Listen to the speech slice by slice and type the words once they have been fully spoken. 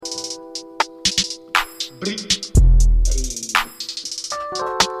Hey,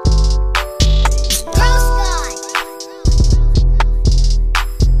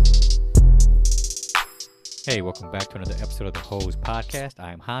 welcome back to another episode of the Hose Podcast.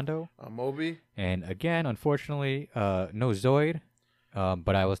 I'm Hondo. I'm Obi. And again, unfortunately, no Zoid.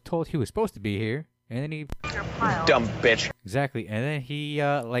 But I was told he was supposed to be here. And then he... Dumb bitch. Exactly. And then he,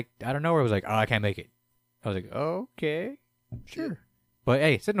 out of nowhere, was like, oh, I can't make it. I was like, okay, sure. But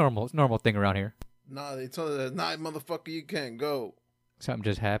hey, it's a normal thing around here. Nah, they told us, nah, motherfucker, you can't go. Something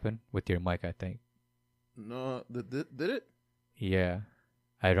just happened with your mic, I think. No, did it? Yeah.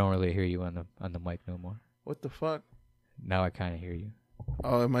 I don't really hear you on the mic no more. What the fuck? Now I kind of hear you.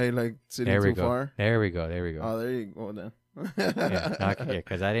 Oh, am I like sitting There we too go. far? There we go. Oh, there you go then. Yeah,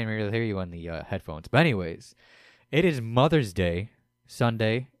 because I didn't really hear you on the headphones. But anyways, it is Mother's Day,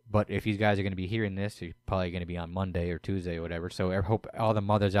 Sunday. But if you guys are going to be hearing this, you're probably going to be on Monday or Tuesday or whatever. So I hope all the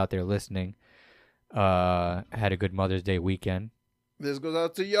mothers out there listening had a good Mother's Day weekend. This goes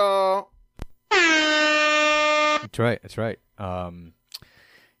out to y'all. That's right.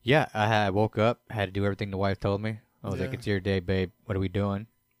 Yeah, I woke up, had to do everything the wife told me. I was like, it's your day, babe. What are we doing?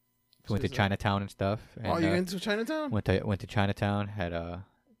 Went to Chinatown and stuff. And, oh, you went to Chinatown? Went to Chinatown, had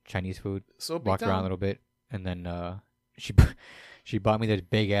Chinese food, walked around a little bit, and then she bought me this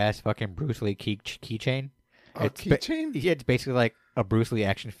big-ass fucking Bruce Lee keychain. A keychain? Yeah, it's basically like a Bruce Lee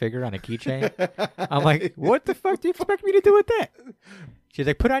action figure on a keychain. I'm like, what the fuck do you expect me to do with that? She's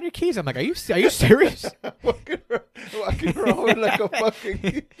like, put on your keys. I'm like, are you serious? walking around with like a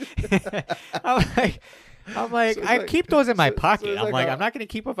fucking I'm like, so I like, keep those in my pocket. so I'm like, I'm not going to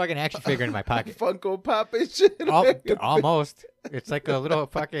keep a fucking action figure in my pocket. Funko Pop and shit. Almost. It's like a little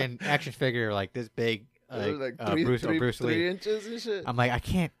fucking action figure like this big. Bruce Lee. 3 inches and shit. I'm like, I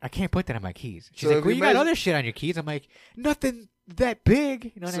can't put that on my keys. She's So like, well, you got other shit on your keys. I'm like, nothing that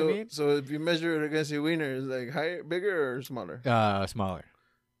big. You know what I mean? So if you measure it against your wiener, is like higher, bigger, or smaller? Smaller.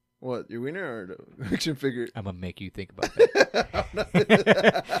 What, your wiener or the action figure? I'm gonna make you think about that.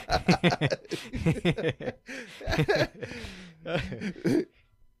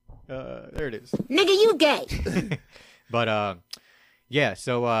 There it is. Nigga, you gay. But yeah.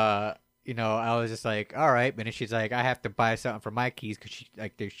 So I was just like, all right. And then she's like, I have to buy something for my keys because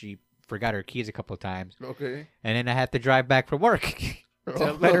she forgot her keys a couple of times. Okay. And then I have to drive back from work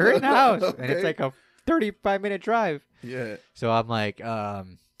to let her in the house, and it's like a 35-minute drive. Yeah. So I'm like,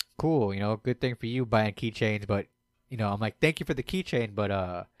 cool, good thing for you buying keychains, but I'm like, thank you for the keychain, but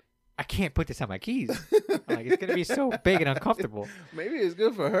I can't put this on my keys. I'm like, it's gonna be so big and uncomfortable. Maybe it's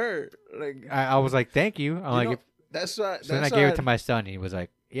good for her. Like I was like, thank you. I'm like, that's why. So then I gave it to my son, and he was like,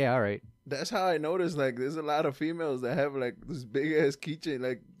 yeah, all right. That's how I noticed. Like, there's a lot of females that have like this big ass keychain.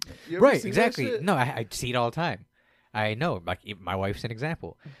 Like, you ever right, seen exactly. that shit? No, I see it all the time. I know, like my wife's an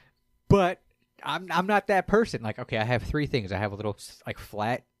example, but I'm not that person. Like, okay, I have 3 things. I have a little like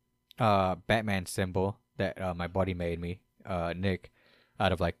flat Batman symbol that my buddy made me, Nick,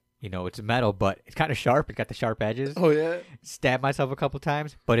 out of like, it's metal, but it's kind of sharp. It's got the sharp edges. Oh yeah. Stabbed myself a couple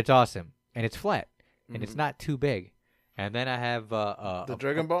times, but it's awesome, and it's flat, and it's not too big. And then I have the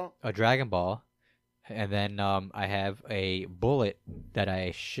Dragon Ball. A Dragon Ball, and then I have a bullet that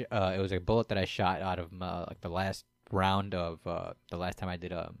it was a bullet that I shot out of like the last round of the last time I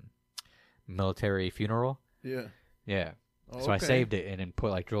did a military funeral. Yeah. Yeah. Oh, so I okay. saved it and then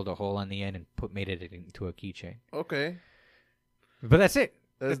drilled a hole on the end and made it into a keychain. Okay. But that's it.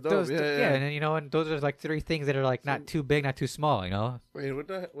 That's dope. Those, Yeah. And then, and those are like 3 things that are like not too big, not too small. Wait, what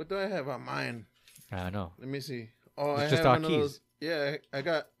do I have on mine? I don't know. Let me see. Oh, It's I just have all one of keys. those. Yeah, I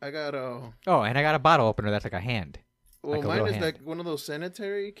got. Oh, and I got a bottle opener that's like a hand. Well, like a mine little is hand. like one of those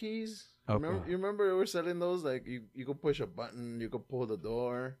sanitary keys. Okay. You remember we were selling those? Like you could push a button, you could pull the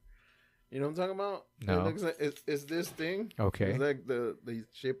door. You know what I'm talking about? No. It looks like it's this thing. Okay. It's like the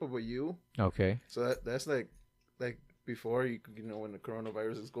shape of a U. Okay. So that's like before when the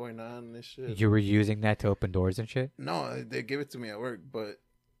coronavirus is going on and this shit. You were using that to open doors and shit? No, they give it to me at work, but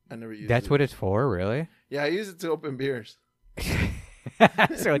I never used it. That's what it's for, really? Yeah, I use it to open beers.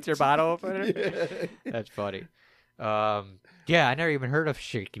 So it's your bottle opener? Yeah. That's funny. Yeah, I never even heard of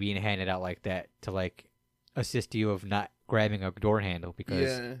shit being handed out like that to like assist you of not grabbing a door handle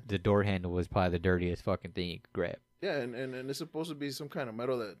because the door handle was probably the dirtiest fucking thing you could grab. Yeah, and it's supposed to be some kind of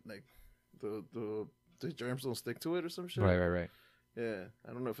metal that like the germs don't stick to it or some shit. Right. Yeah,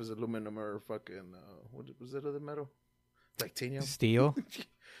 I don't know if it's aluminum or fucking what was that other metal? Titanium. Steel.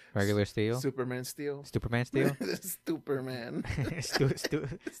 Regular steel. Superman steel. Superman steel. Superman.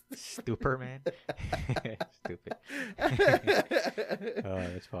 Superman. Stupid. Oh,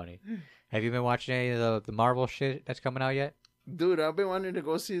 that's funny. Have you been watching any of the Marvel shit that's coming out yet? Dude, I've been wanting to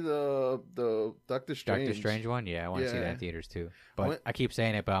go see the Doctor Strange. Doctor Strange one? Yeah, I want to see that Yeah. in theaters too. But I keep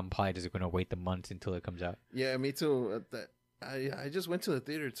saying it, but I'm probably just going to wait the months until it comes out. Yeah, me too. I just went to the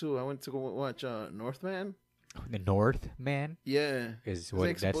theater too. I went to go watch Northman. The North, man? Yeah, Is it's what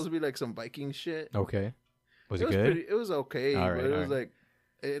like that's supposed to be like some Viking shit. okay. Was it good? It was okay, All right, but it all was right. like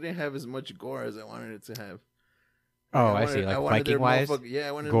it didn't have as much gore as I wanted it to have. Oh, I I see. wanted- Like I wanted their Viking wise, motherfuck- Yeah,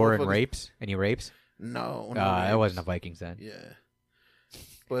 I wanted gore and motherfuckers- rapes. Any rapes? No, That wasn't a Vikings then. Yeah,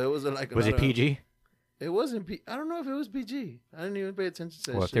 but it was like a Was lot it of- PG? It wasn't. I don't know if it was PG. I didn't even pay attention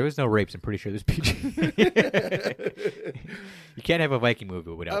to that Well, if shit. there was no rapes, I'm pretty sure there's PG. You can't have a Viking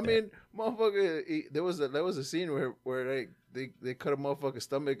movie without I that. mean, motherfucker, there was a scene where they cut a motherfucker's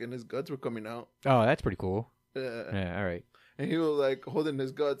stomach and his guts were coming out. Oh, that's pretty cool. Yeah. Yeah, all right. And he was like holding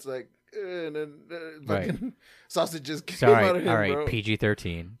his guts like, and then fucking sausages came Sorry. out of him, All right, bro.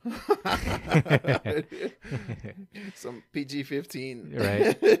 PG-13. Some PG-15,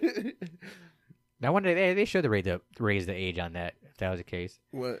 Right. I wonder they should have raised the age on that if that was the case.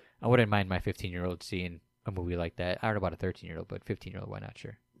 What? I wouldn't mind my 15-year-old seeing a movie like that. I don't know about a 13-year-old, but 15-year-old, why not?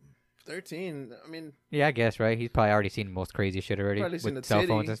 Sure. 13. I mean, Yeah, I guess, right? He's probably already seen most crazy shit already Probably seen with a cell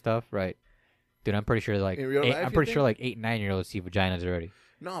phones titty. and stuff, right? Dude, I'm pretty sure like In real life, I'm you pretty sure think? like 8 and 9-year-olds see vaginas already.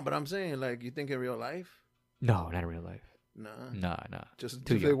 no, but I'm saying like, you think in real life? No, not in real life. Nah. No. Just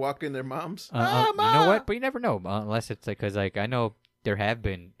Too do they young. walk in their moms? You know what? But you never know unless it's like because like I know there have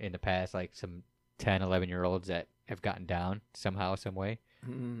been in the past like some 10, 11-year-olds that have gotten down somehow, some way.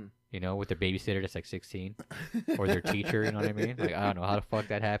 Mm. You know, with their babysitter that's like 16 or their teacher. You know what I mean? Like I don't know how the fuck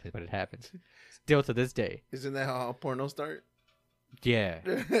that happens, but it happens still to this day. Isn't that how porno start? Yeah,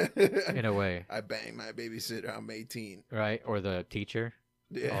 in a way, I bang my babysitter. I'm 18. right? Or the teacher.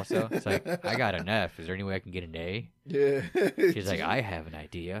 Yeah. Also, it's like I got an F. Is there any way I can get an A? Yeah. She's like, I have an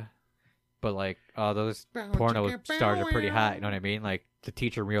idea. But like, those porno stars are pretty hot. You know what I mean? Like the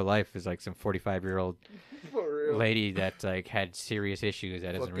teacher in real life is like some 45-year-old For real. lady that's like had serious issues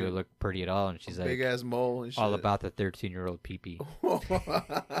that doesn't really Fucking look pretty at all, and she's like Big ass mole and shit. all about the 13-year-old pee-pee.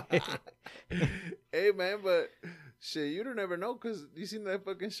 Hey man, but shit, you don't ever know because you seen that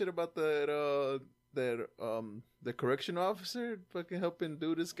fucking shit about the correction officer fucking helping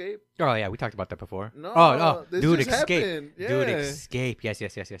dude escape. Oh yeah, we talked about that before. No, oh, this dude, just escape. happened. Dude, Yeah. escape. Yes.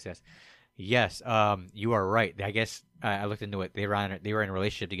 Yes. You are right. I guess I looked into it. They were in a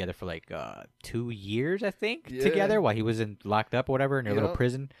relationship together for like 2 years, I think, Yeah. together while he was locked up or whatever in their little Yep.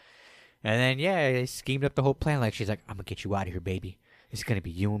 prison. And then they schemed up the whole plan. Like she's like, "I'm gonna get you out of here, baby. It's gonna be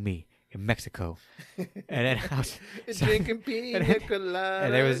you and me in Mexico." And then I was Drinking pina and then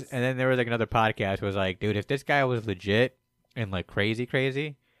coladas. there was like another podcast was like, dude, if this guy was legit and like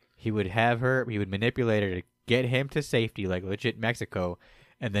crazy, he would manipulate her to get him to safety, like legit Mexico,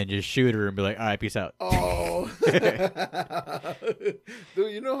 and then just shoot her and be like, all right, peace out. Oh,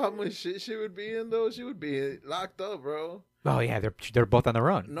 dude, you know how much shit she would be in though? She would be locked up, bro. Oh yeah, they're both on the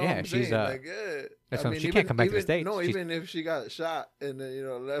run. No, yeah, I'm she's saying, like, yeah. that's I what- mean, she can't come back to the States. No, She's- even if she got shot and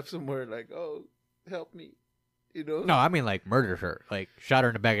then left somewhere, like, oh, help me, no, I mean like murdered her, like shot her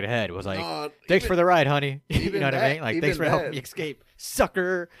in the back of the head. Was like, No, thanks for the ride, honey. you even know what I that- mean? Like, even thanks for helping that. me escape,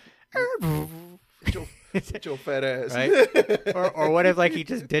 sucker. With your fat ass, Right? or what if like he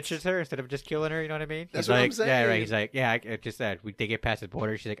just ditches her instead of just killing her? You know what I mean? That's He's what I'm like, yeah, right. saying. He's like, yeah, I just said they get past the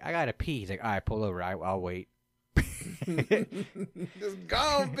border. She's like, I gotta pee. He's like, all right, pull over. I'll wait. Just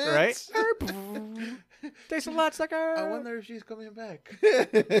gone, bitch. Right? Thanks a lot, sucker. I wonder if she's coming back.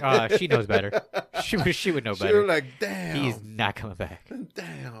 She knows better. She would know She better. was like, damn. He's not coming back.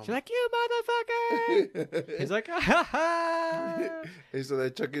 Damn. She's like, you motherfucker. He's like, ha ha. Hey, so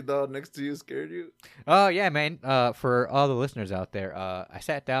that Chucky doll next to you scared you? Oh yeah, man. For all the listeners out there, I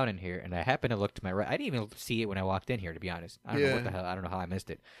sat down in here and I happened to look to my right. I didn't even see it when I walked in here, to be honest. I don't know what the hell. I don't know how I missed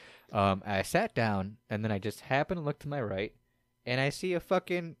it. I sat down and then I just happened to look to my right, and I see a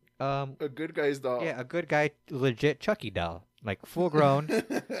fucking A good guy's doll. a good guy, legit Chucky doll, like full grown.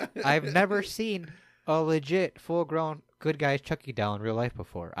 I've never seen a legit full grown good guy's Chucky doll in real life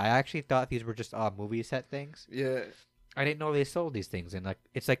before. I actually thought these were just movie set things. Yeah. I didn't know they sold these things, and like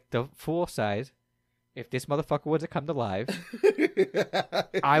it's like the full size. If this motherfucker was to come to life,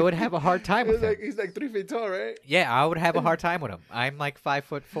 I would have a hard time with him. He's like 3 feet tall, right? Yeah, I would have a hard time with him. I'm like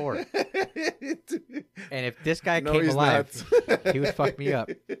 5'4", and if this guy No, came he's alive, not. he would fuck me up.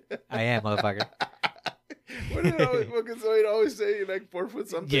 I am, motherfucker. What did fucking Zoid always say? Like 4 foot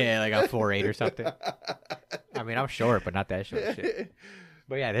something? Yeah, like I'm 4'8" or something. I mean, I'm short, but not that short. Shit.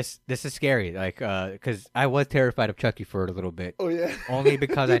 But yeah, this is scary. Like, because I was terrified of Chucky for a little bit, Oh, yeah. only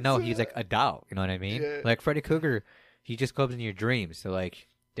because I know he's like a doll. You know what I mean? Yeah. Like Freddy Krueger, he just comes in your dreams. So like,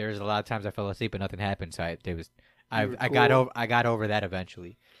 there's a lot of times I fell asleep and nothing happened. So I got over that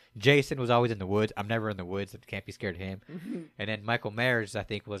eventually. Jason was always in the woods. I'm never in the woods. I can't be scared of him. And then Michael Myers, I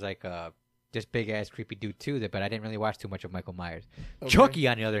think, was like this big ass creepy dude too. But I didn't really watch too much of Michael Myers. Okay. Chucky,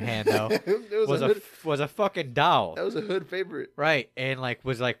 on the other hand, though, was a fucking doll. That was a hood favorite, right? And like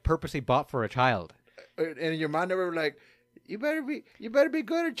was like purposely bought for a child. And your mom never like, you better be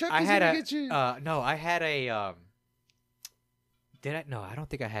good or Chucky's gonna get you. No, I had a Did I? No, I don't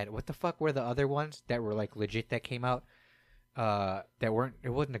think I had. What the fuck were the other ones that were like legit that came out? That weren't. It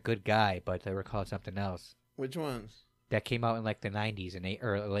wasn't a good guy, but they were called something else. Which ones? That came out in like the 90s and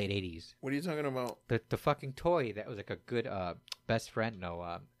or late 80s. What are you talking about? The fucking toy that was like a good best friend.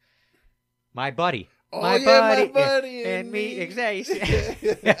 No, my buddy. Oh, my buddy and me. Exactly.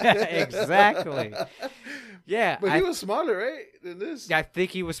 Exactly. Yeah, but he was smaller, right, than this. I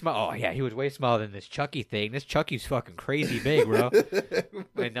think he was small. Oh yeah, he was way smaller than this Chucky thing. This Chucky's fucking crazy big, bro.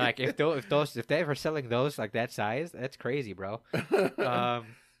 And like if they ever selling those like that size, that's crazy, bro.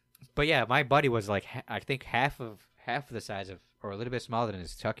 But yeah, my buddy was like I think half of the size of, or a little bit smaller than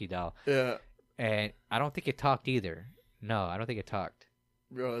his Chucky doll. Yeah. And I don't think it talked either. No, I don't think it talked.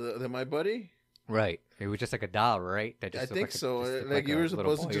 Bro, my buddy. Right. It was just like a doll, right? That just I think so. Like you were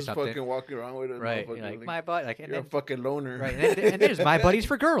supposed to just fucking walk around with it. Right. Like my buddy. Like, you're a fucking loner. Right. And there's my buddies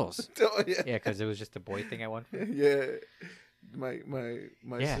for girls. Oh, yeah. Yeah, because it was just a boy thing I went for. Yeah. My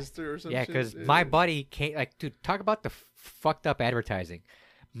sister or something. Yeah, because my buddy came, like, dude, talk about the fucked up advertising.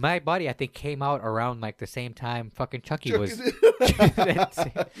 My buddy, I think, came out around like the same time fucking Chucky was.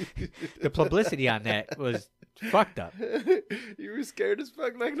 The publicity on that was fucked up. You were scared as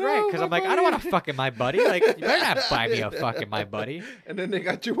fuck, like, no, right? Because I'm like, I don't want to fucking my buddy. Like, you better not buy me a fucking my buddy. And then they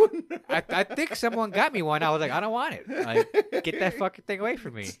got you one. I think someone got me one. I was like, I don't want it. Like, get that fucking thing away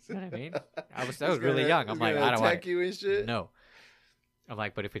from me. You know what I mean? I was really young. I'm like, I don't want it. You and shit? No. I'm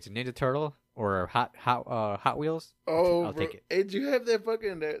like, but if it's a Ninja Turtle or Hot Wheels, I'll take it. Hey, did you have that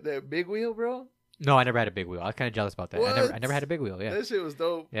fucking that big wheel, bro? No, I never had a big wheel. I was kind of jealous about that. What? I never had a big wheel. Yeah, that shit was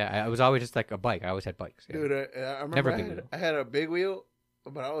dope. Yeah, I was always just like a bike. I always had bikes. Yeah. Dude, I remember I had a big wheel,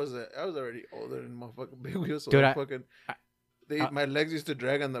 but I was already older than my fucking big wheel. So dude, my legs used to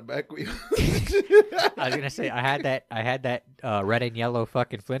drag on the back wheel. I was gonna say I had that red and yellow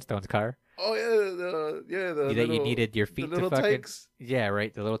fucking Flintstones car. Oh yeah, the that you needed your feet the little to fucking tykes. Yeah,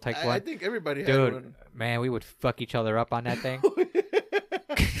 right, the little tyke one. I think everybody had one. Dude, man, we would fuck each other up on that thing.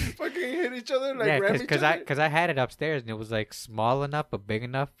 Fucking hit each other, like ram each other. Because I had it upstairs and it was like small enough but big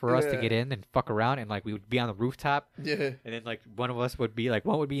enough for us to get in and fuck around, and like we would be on the rooftop. Yeah. And then like one of us would be like,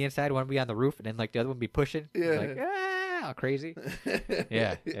 one would be inside, one would be on the roof, and then like the other one would be pushing. Yeah. Like all crazy.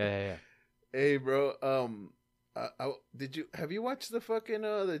 Yeah. Hey, bro. Have you watched the fucking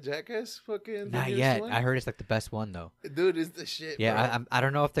the Jackass fucking? Not yet. I heard it's like the best one though. Dude, it's the shit. Yeah, bro. I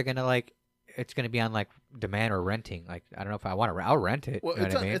don't know if they're gonna like. It's gonna be on like demand or renting. Like I don't know if I want to. I'll rent it. Well, you know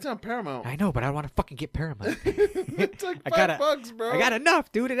what I mean? It's on Paramount. I know, but I want to fucking get Paramount. It's like $5, bro. I got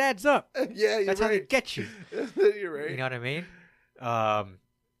enough, dude. It adds up. Yeah, you're that's right. how they get you. You're right. You know what I mean?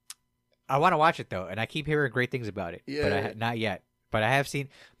 I want to watch it though, and I keep hearing great things about it. Yeah. But not yet. But I have seen.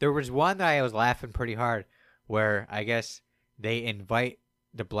 There was one that I was laughing pretty hard, where I guess they invite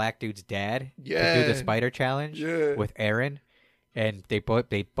the black dude's dad to do the spider challenge with Aaron, and they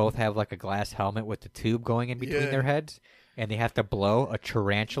both have like a glass helmet with the tube going in between their heads, and they have to blow a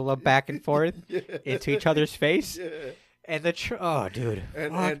tarantula back and forth into each other's face. Yeah. And oh, dude,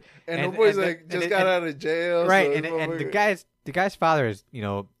 and homeboy's like just got out of jail, right? So and the guy's father is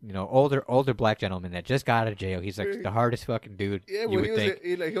older black gentleman that just got out of jail. He's like the hardest fucking dude. Yeah, you would think.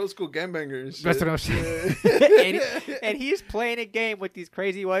 He like old school gangbanger and shit. That's what I'm saying. and he's playing a game with these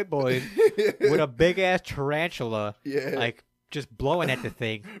crazy white boys with a big ass tarantula. Yeah, like just blowing at the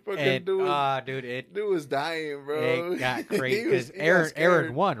thing. And dude was dying, bro. It got crazy because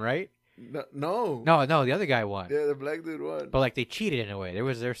Aaron won, right? No, the other guy won. Yeah, the black dude won. But like they cheated in a way.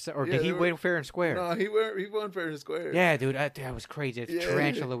 Did he win fair and square? No, he won fair and square. Yeah, dude, that was crazy. The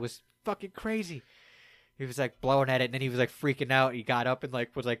tarantula was fucking crazy. He was like blowing at it, and then he was like freaking out. He got up and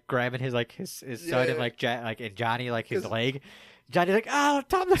like was like grabbing his son and like and Johnny like his leg. Johnny's like, oh,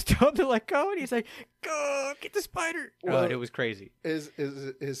 tell him to let go, and he's like, go get the spider. Well, it was crazy. His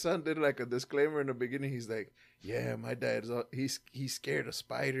son did like a disclaimer in the beginning. He's like, yeah, my dad's he's scared of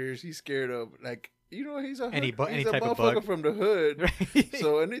spiders. He's scared of like he's a any type motherfucker of bug from the hood. Right.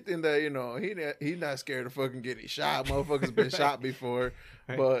 So anything that he's not scared of fucking getting shot. Motherfuckers been shot before,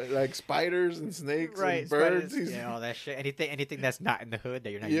 right. But like spiders and snakes and birds, all that shit. Anything that's not in the hood that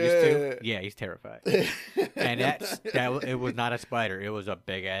you're not used to. Yeah, he's terrified. And it was not a spider. It was a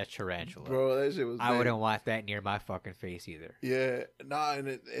big ass tarantula. Bro, that shit was. I wouldn't want that near my fucking face either. Yeah, nah,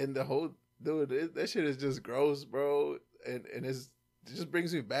 and the dude, that shit is just gross, bro. And it just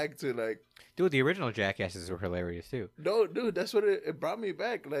brings me back to like, Dude, the original Jackasses were hilarious too. no, dude, that's what it brought me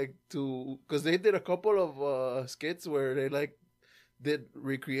back, like to, because they did a couple of skits where they like did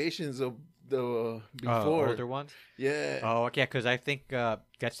recreations of the before. Older ones. Yeah. Oh, okay. Because I think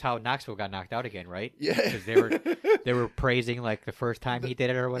that's how Knoxville got knocked out again, right? Yeah. Because they were praising like the first time he did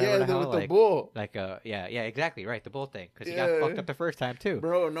it or whatever. Yeah, the hell, with like, the bull. Like yeah, exactly right. The bull thing because he Yeah. got fucked up the first time too.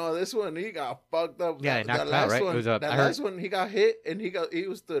 Bro, no, this one he got fucked up. Yeah, that, knocked that him out, last right? one, It was a- that I heard- last one he got hit and he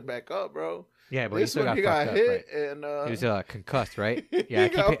was stood back up, bro. Yeah, but he This still one got he fucked got up. hit Right? and He was concussed, right? he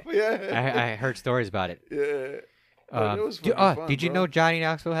Yeah, yeah, I heard stories about it. yeah. But it was fucking fun, Did you bro. know Johnny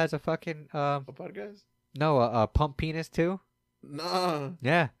Knoxville has a fucking a podcast? a pump penis too? Nah,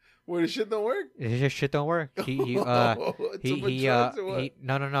 Yeah, where the shit don't work. it just shit don't work. He Too much drugs or what?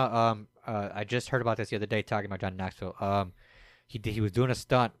 no. I just heard about this the other day talking about Johnny Knoxville. He was doing a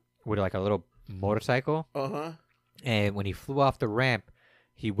stunt with like a little motorcycle, Uh-huh. and when he flew off the ramp,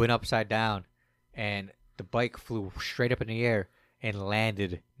 he went upside down, and the bike flew straight up in the air and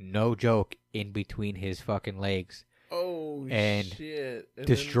landed, no joke, in between his fucking legs, Oh And shit! And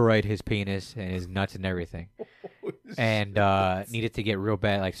destroyed his penis and his nuts and everything, then, and needed to get real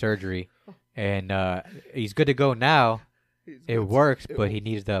bad like surgery. And he's good to go now. He's It got- works, it but he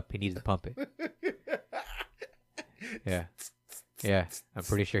needs to pump it. Yeah, yeah. I'm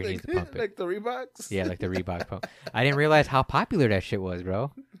pretty sure he needs to pump it. like the Reeboks. Yeah, like the Reebok pump. I didn't realize how popular that shit was,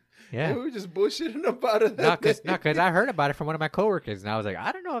 bro. Yeah, Yeah. we were just bullshitting about it. No, cause I heard about it from one of my coworkers, and I was like,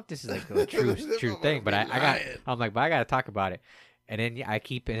 I don't know if this is like a true thing, but I'm like, but I gotta talk about it. And then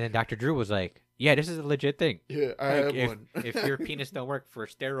and then Dr. Drew was like, yeah, this is a legit thing. Yeah, I Like, have if, one. if your penis don't work for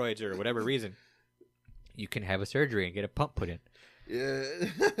steroids or whatever reason, you can have a surgery and get a pump put in. Yeah,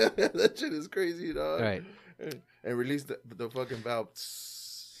 that shit is crazy, dog. Right. And release the fucking valve.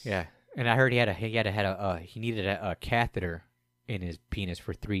 Yeah, and I heard he needed a catheter in his penis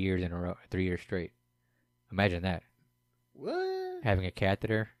for 3 years in a row, 3 years straight. Imagine that, What? having a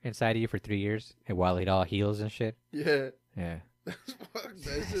catheter inside of you for 3 years, and while it all heals and shit. Yeah. Yeah, Fuck,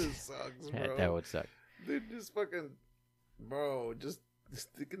 that shit sucks, bro. that would suck. Dude, just fucking, bro, just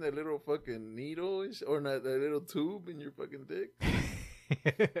sticking that little fucking needle or not that little tube in your fucking dick.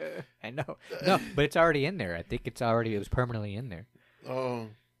 I know, no, but it's already in there. I think it was permanently in there. Oh,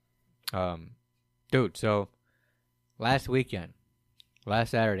 Dude. So last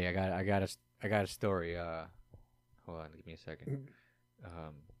Saturday, I got a story. Hold on, give me a second.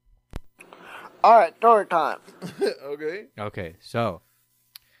 All right, story time. okay. Okay, so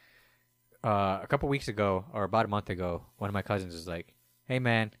a couple weeks ago, or about a month ago, one of my cousins is like, "Hey,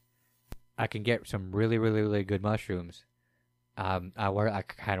 man, I can get some really, really, really good mushrooms. I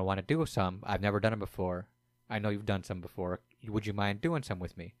kind of want to do some. I've never done them before. I know you've done some before. Would you mind doing some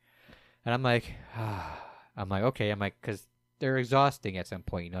with me?" And I'm like, okay. I'm like, because they're exhausting at some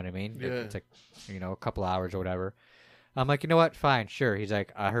point. You know what I mean? Yeah. It's like, a couple hours or whatever. I'm like, you know what? Fine, sure. He's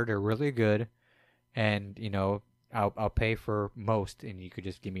like, I heard they're really good, and I'll pay for most, and you could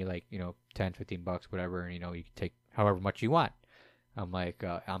just give me like $10-15, whatever, and you can take however much you want. I'm like,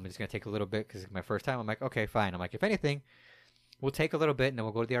 I'm just gonna take a little bit because it's my first time. I'm like, okay, fine. I'm like, if anything, we'll take a little bit, and then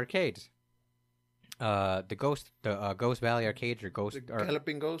we'll go to the arcades. The Ghost Valley Arcades or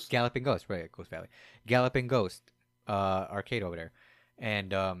Galloping Ghost. Galloping Ghost, right? Ghost Valley, Galloping Ghost, arcade over there, and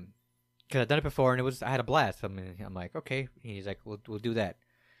because I've done it before and I had a blast. I'm like, okay. He's like, we'll do that.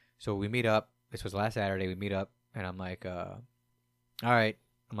 So we meet up. This was last Saturday. We meet up, and I'm like, all right.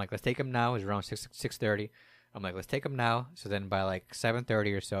 I'm like, let's take him now. It's around 6:30. I'm like, let's take him now. So then by like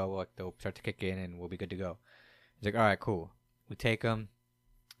 7:30 or so, they'll start to kick in, and we'll be good to go. He's like, all right, cool. We take him.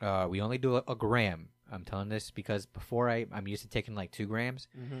 We only do a gram. I'm telling this because before I'm used to taking like 2 grams,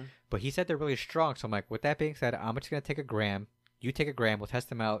 but he said they're really strong. So I'm like, with that being said, I'm just gonna take a gram. You take a gram. We'll test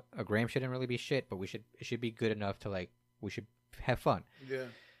them out. A gram shouldn't really be shit, but it should be good enough to we should have fun. Yeah.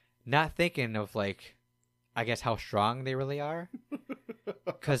 Not thinking of I guess how strong they really are,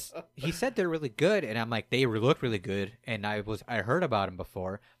 because he said they're really good, and I'm like, they look really good, and I heard about them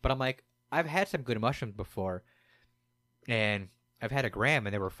before, but I'm like, I've had some good mushrooms before, and I've had a gram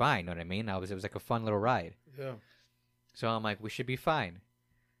and they were fine. Know what I mean? It was like a fun little ride. Yeah. So I'm like, we should be fine.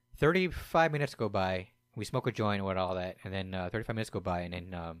 35 minutes go by. We smoke a joint with all that, and then 35 minutes go by, and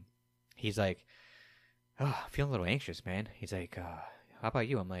then he's like, "Oh, I'm feeling a little anxious, man." He's like, "How about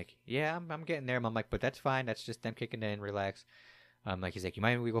you?" I'm like, "Yeah, I'm getting there." I'm like, "But that's fine. That's just them kicking in. Relax." I'm like, he's like, "You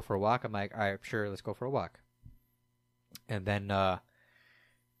mind if we go for a walk?" I'm like, "All right, sure. Let's go for a walk." And then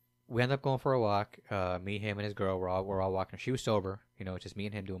we end up going for a walk. Me, him, and his girl. We're all walking. She was sober. Just me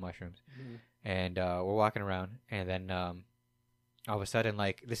and him doing mushrooms. Mhm. And we're walking around, and then all of a sudden,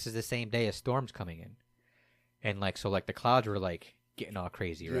 like, this is the same day as storms coming in. And, like, so, like, the clouds were, like, getting all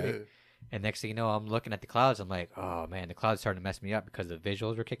crazy, right? Yeah. And next thing you know, I'm looking at the clouds. I'm like, oh, man, the clouds starting to mess me up because the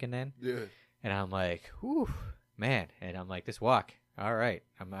visuals were kicking in. Yeah. And I'm like, whew, man. And I'm like, this walk, all right.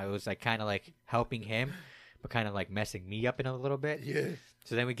 I was, like, kind of, like, helping him, but kind of, like, messing me up in a little bit. Yeah.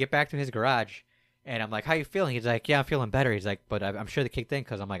 So then we get back to his garage. And I'm like, how you feeling? He's like, yeah, I'm feeling better. He's like, but I'm sure they kicked in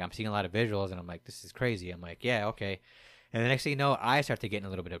because I'm like, I'm seeing a lot of visuals. And I'm like, this is crazy. I'm like, yeah, okay. And the next thing you know, I start to get in a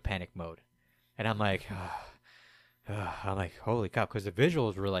little bit of panic mode. And I'm like, I'm like, holy cow, because the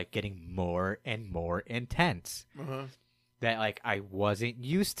visuals were like getting more and more intense Uh-huh. that like I wasn't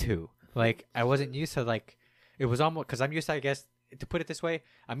used to. Like I wasn't used to like it was almost because I'm used to, I guess, to put it this way,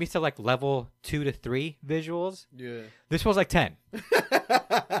 I'm used to like level 2 to 3 visuals. Yeah. This was like 10.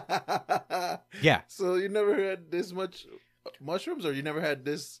 Yeah. So you never had this much mushrooms, or you never had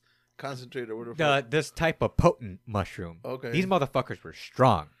this concentrate, or whatever? This type of potent mushroom. Okay. These motherfuckers were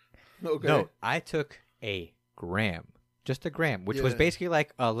strong. Okay. No, I took a gram, just a gram, which was Yeah. basically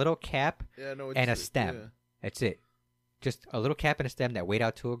like a little cap Yeah, I know what and you a said. stem. That's it. Just a little cap and a stem that weighed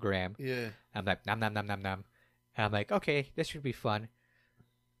out to a gram. Yeah. Yeah. I'm like, nom, nom, nom, nom, nom. And I'm like, okay, this should be fun.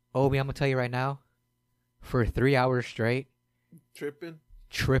 Obi, I'm going to tell you right now, for 3 hours straight, Tripping.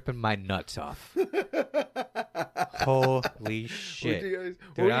 tripping my nuts off. Holy shit. What Dude,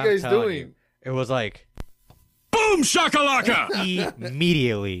 were you I'm guys telling doing? you, it was like Boom shakalaka!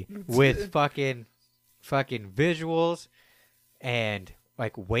 immediately with fucking visuals and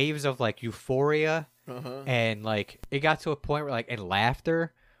like waves of like euphoria. Uh-huh. And like it got to a point where like and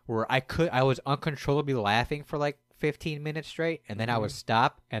laughter where I was uncontrollably laughing for like 15 minutes straight, and then I would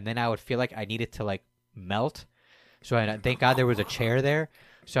stop, and then I would feel like I needed to like melt. So thank God there was a chair there,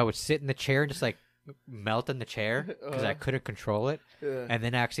 so I would sit in the chair and just like melt in the chair because I couldn't control it. Yeah. And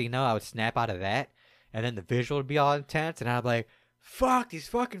then actually I would snap out of that, and then the visual would be all intense, and I'd be like, fuck these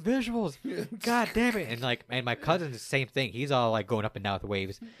fucking visuals, god damn it. And my cousin's the same thing. He's all like going up and down with the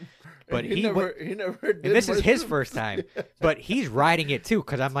waves. But he never did. and this is his mushrooms. first time, but he's riding it too.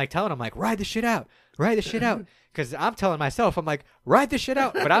 Because I'm like telling him, like, ride the shit out. Because I'm telling myself, I'm like, ride the shit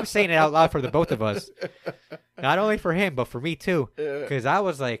out. But I'm saying it out loud for the both of us, not only for him but for me too. Yeah. Because I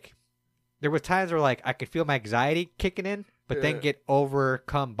was like, there was times where like I could feel my anxiety kicking in, but then Yeah. get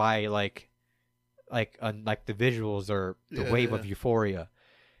overcome by like the visuals or the Yeah, wave yeah. of euphoria.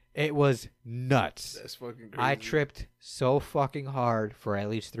 It was nuts. That's fucking crazy. I tripped so fucking hard for at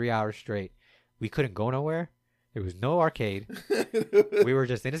least 3 hours straight. We couldn't go nowhere. There was no arcade. We were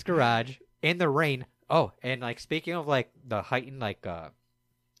just in his garage in the rain. Oh, and like speaking of like the heightened, like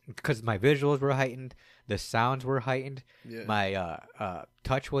because my visuals were heightened, the sounds were heightened, Yeah. my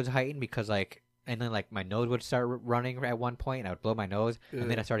touch was heightened because like, and then like my nose would start running at one point, and I would blow my nose, and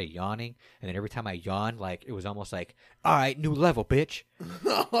then Yeah. I started yawning, and then every time I yawned, like it was almost like, all right, new level, bitch.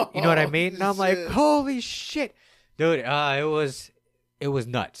 You know what I mean? And I'm like, Shit. holy shit, dude! It was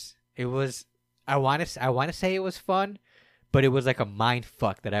nuts. It was. I want to say it was fun, but it was like a mind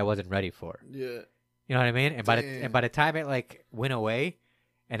fuck that I wasn't ready for. Yeah. You know what I mean? And Damn. by the time it like went away,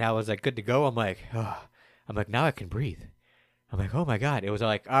 and I was like good to go, I'm like now I can breathe. I'm like, oh my god! It was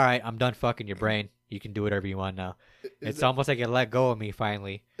like, all right, I'm done fucking your brain. You can do whatever you want now. It's almost like it let go of me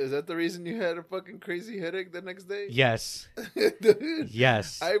finally. Is that the reason you had a fucking crazy headache the next day? Yes, Dude,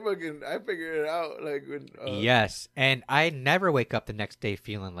 yes. I figured it out like when. Yes, and I never wake up the next day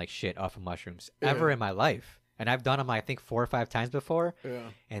feeling like shit off of mushrooms ever Yeah. in my life. And I've done them, I think, 4 or 5 times before. Yeah.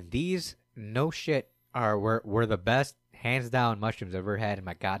 And these, no shit, were the best, hands down, mushrooms I've ever had in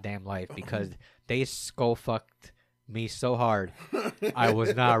my goddamn life because they skull fucked me so hard. I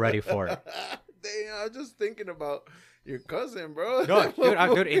was not ready for it. Damn, I was just thinking about your cousin, bro. No,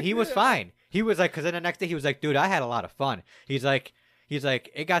 dude, and he was fine. He was like, because then the next day he was like, dude, I had a lot of fun. He's like,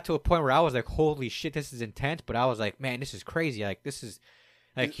 it got to a point where I was like, holy shit, this is intense. But I was like, man, this is crazy. Like, this is,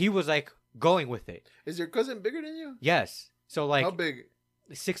 like, he was like going with it. Is your cousin bigger than you? Yes. So like, How big?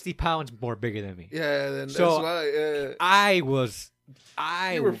 60 pounds more bigger than me. Yeah, then So, that's why. Yeah.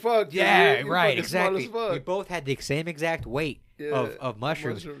 I You were fucked. Yeah, You were right, fucking small as exactly. fuck. We both had the same exact weight Yeah, of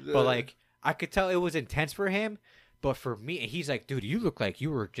mushrooms, yeah. but like I could tell it was intense for him, but for me, he's like, dude, you look like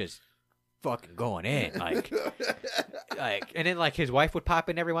you were just fucking going in, like, and then like his wife would pop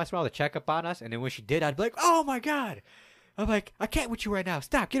in every once in a while to check up on us, and then when she did, I'd be like, oh my god. I'm like, I can't with you right now.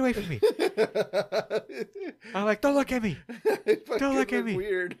 Stop. Get away from me. I'm like, don't look at me. Don't look at me.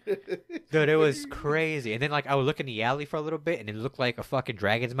 Weird. Dude, it was crazy. And then, like, I would look in the alley for a little bit, and it looked like a fucking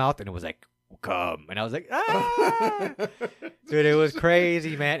dragon's mouth, and it was like, come. And I was like, ah! Dude, it was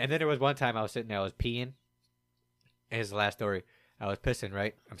crazy, man. And then there was one time I was sitting there, I was peeing. And here's the last story. I was pissing,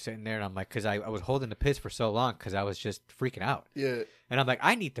 right? I'm sitting there and I'm like, because I was holding the piss for so long because I was just freaking out. Yeah. And I'm like,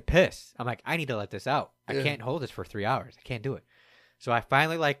 I need to piss. I'm like, I need to let this out. I Yeah. can't hold this for 3 hours. I can't do it. So I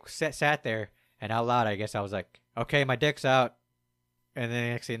finally like sat there and out loud, I guess I was like, okay, my dick's out. And then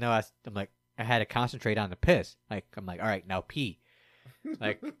next thing you know, I'm like, I had to concentrate on the piss. Like, I'm like, all right, now pee.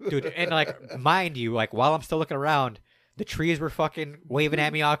 Like, dude, and like, mind you, like while I'm still looking around, the trees were fucking waving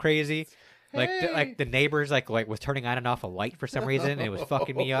at me all crazy. Like, Hey. the neighbors like was turning on and off a light for some reason, and it was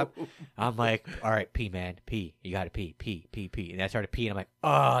fucking me up. I'm like, all right, pee, man, pee. You gotta pee. And I started peeing. I'm like,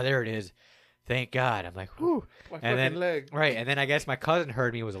 oh, there it is. Thank God. I'm like, whew. My And fucking then, leg. right, and then I guess my cousin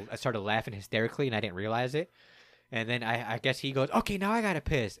heard me. I started laughing hysterically, and I didn't realize it. And then I guess he goes, okay, now I gotta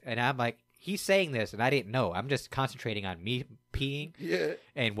piss. And I'm like, he's saying this, and I didn't know. I'm just concentrating on me peeing Yeah.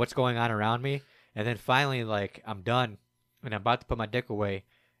 and what's going on around me. And then finally, like, I'm done, and I'm about to put my dick away,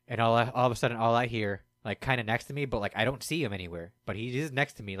 and all of a sudden, all I hear, like, kind of next to me, but like I don't see him anywhere, but he is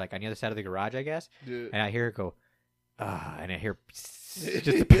next to me, like on the other side of the garage, I guess. Yeah. And I hear it go, and I hear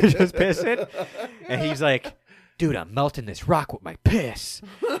just pissing, and he's like, dude, I'm melting this rock with my piss.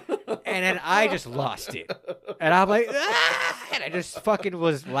 And then I just lost it. And I'm like, ah! And I just fucking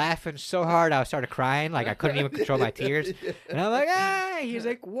was laughing so hard I started crying. Like I couldn't even control my tears. And I'm like, ah! He's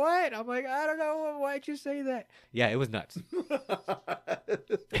like, what? I'm like, I don't know. Why'd you say that? Yeah, it was nuts.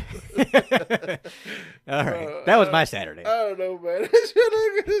 All right. That was my Saturday. I don't know, man.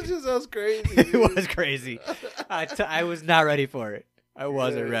 It just sounds crazy. It dude. was crazy. I was not ready for it. I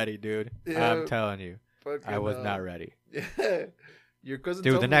wasn't Yeah. ready, dude. Yeah. I'm telling you. Fucking, I was not ready. Yeah. Your cousin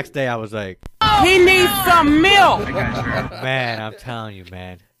Dude, told the me- next day I was like, He needs some milk. man, I'm telling you,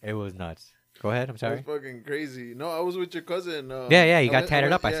 man. It was nuts. Go ahead. I'm That sorry. was fucking crazy. No, I was with your cousin. Yeah, you I got went-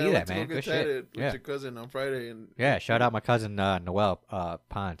 tatted up. I yeah, see went that, to man. go get Good shit. tatted Yeah. With your cousin on Friday, and Yeah, shout out my cousin Noel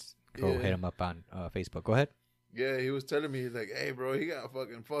Ponce. Go Yeah. hit him up on Facebook. Go ahead. yeah, he was telling me, he's like, hey, bro, he got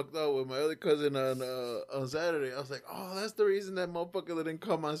fucking fucked up with my other cousin on Saturday. I was like, oh, that's the reason that motherfucker didn't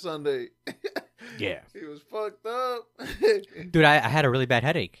come on Sunday. Yeah. He was fucked up. Dude, I had a really bad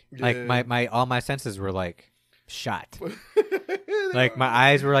headache. Like Yeah. my all my senses were like shot. Like my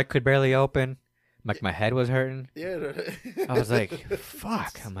eyes were like could barely open. Like my head was hurting. Yeah. I was like,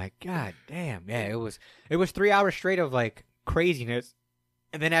 fuck. I'm like, God damn. Yeah, it was 3 hours straight of like craziness.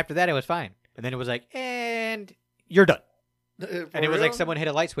 And then after that it was fine. And then it was like, and you're done. And it was like someone hit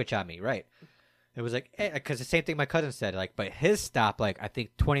a light switch on me, right? It was like, because the same thing my cousin said, like, but his stopped, like, I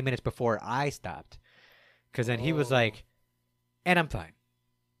think 20 minutes before I stopped. Because then he was Oh. like, and I'm fine.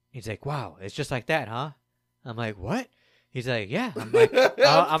 He's like, wow, it's just like that, huh? I'm like, what? He's like, yeah. I'm like,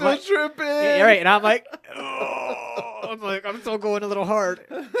 I'm still like, tripping. yeah, right. And I'm like, oh, I'm like, I'm still going a little hard.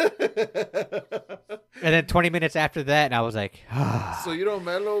 And then 20 minutes after that, and I was like, ah. So you don't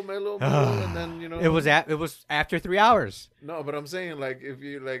mellow, and then It was after 3 hours. No, but I'm saying like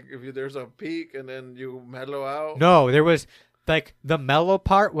if there's a peak and then you mellow out. No, there was like the mellow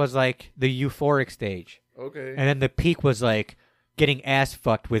part was like the euphoric stage. Okay. And then the peak was like getting ass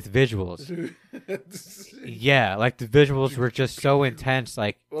fucked with visuals. Yeah, like the visuals were just so intense,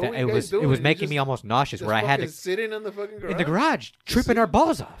 like What that were it you guys was doing? You making me just- almost nauseous. Just Where I had fucking to sitting in the fucking garage. in the garage tripping our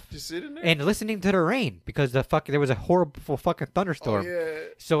balls off Just sitting there. and listening to the rain because there was a horrible fucking thunderstorm. Oh, yeah.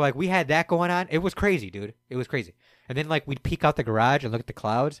 So like we had that going on. It was crazy, dude. It was crazy. And then like we'd peek out the garage and look at the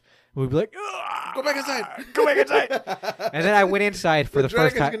clouds. And we'd be like, "Ah, Go back inside. go back inside. And then I went inside for The the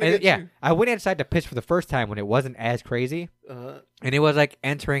first dragon's time. gonna And, get yeah, you. I went inside to piss for the first time when it wasn't as crazy. And it was like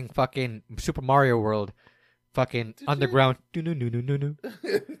entering fucking Super Mario World, fucking underground. Dude,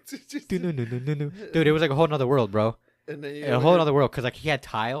 it was like a whole nother world, bro. And then you A whole other world because like he had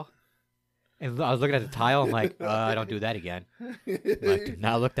tile, and I was looking at the tile. I'm like, I don't do that again. I'm like, do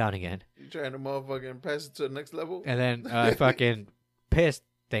not look down again. You trying to motherfucking pass it to the next level? And then I fucking pissed,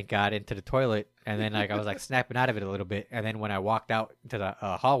 thank God, into the toilet. And then like I was like snapping out of it a little bit. And then when I walked out into the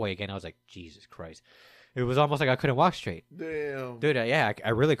hallway again, I was like, Jesus Christ. It was almost like I couldn't walk straight. Damn. Dude, yeah, I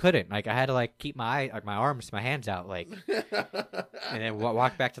really couldn't. Like I had to like keep my arms, my hands out, like, and then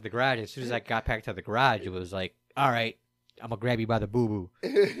walk back to the garage. As soon as I got back to the garage, it was like, all right, I'm gonna grab you by the boo boo.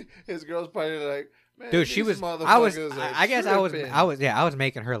 His girl's probably like, man, Dude, she these was. I was. motherfuckers are I guess I was. tripping." I was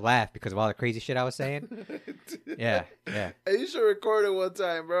making her laugh because of all the crazy shit I was saying. Yeah. Hey, you should record it one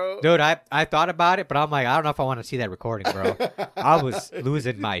time, bro. Dude, I thought about it, but I'm like, I don't know if I want to see that recording, bro. I was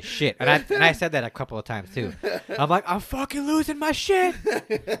losing my shit, and I said that a couple of times too. I'm like, I'm fucking losing my shit.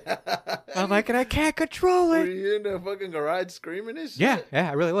 I'm like, and I can't control Were it. you in the fucking garage screaming and shit? Yeah,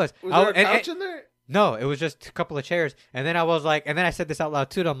 I really was. Was there a and- couch in there? No, it was just a couple of chairs. And then I was like, and then I said this out loud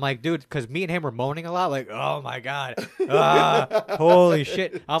too. I'm like, dude, because me and him were moaning a lot. Like, oh my God. Holy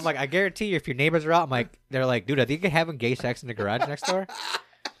shit. I'm like, I guarantee you if your neighbors are out, I'm like, they're like, dude, are they having gay sex in the garage next door?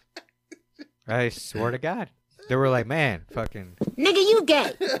 I swear to God. They were like, man, fucking. Nigga, you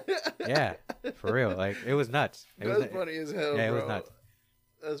gay. Yeah, for real. Like, it was nuts. That's funny as hell, Yeah, it bro. was nuts.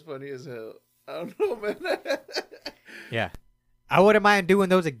 That's funny as hell. I don't know, man. Yeah. I wouldn't mind doing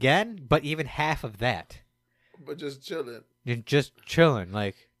those again, but even half of that. But just chilling. And just chilling,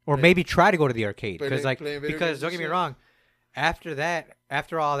 like, or maybe try to go to the arcade. Because, like, playing video because games don't and get me shit? wrong,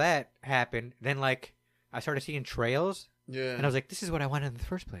 after all that happened, then, like, I started seeing trails, Yeah. and I was like, this is what I wanted in the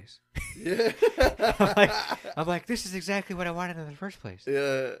first place. Yeah. I'm like, this is exactly what I wanted in the first place.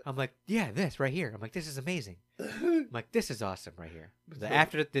 Yeah. I'm like, yeah, this right here. I'm like, this is amazing. I'm like, this is awesome right here.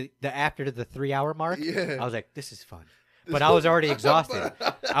 After the 3 hour mark, Yeah. I was like, this is fun. But I was already exhausted.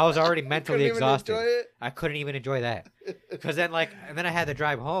 I was already mentally Couldn't even exhausted. enjoy it? I couldn't even enjoy that. Because then, like, and then I had to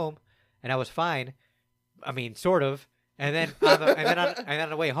drive home, and I was fine. I mean, sort of. And then on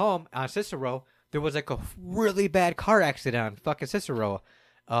the way home on Cicero, there was like a really bad car accident on fucking Cicero,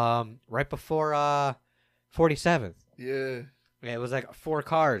 right before 47th. Yeah. Yeah, it was like 4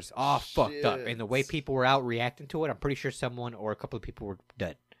 cars all fucked up, Shit. and the way people were out reacting to it, I'm pretty sure someone or a couple of people were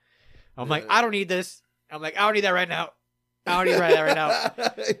dead. I'm like, Yeah. I don't need this. I'm like, I don't need that right now. I don't need that right now.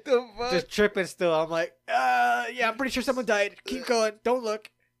 The fuck? Just tripping still. I'm like, yeah, I'm pretty sure someone died. Keep going. Don't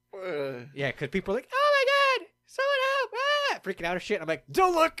look. Yeah, because people are like, oh my God, someone help. Ah! Freaking out of shit. I'm like,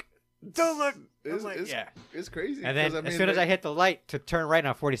 don't look. Don't look. I'm like, yeah. It's crazy. And then 'cause, I as mean, soon as I like- hit the light to turn right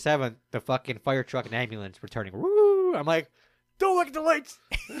on 47, the fucking fire truck and ambulance were turning. Woo! I'm like, don't look at the lights.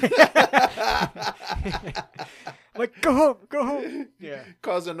 I'm like, go home. Go home. Yeah.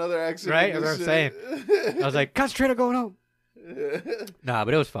 cause another accident. Right? and That's what I'm shit. I was like, concentrate on going home. Nah,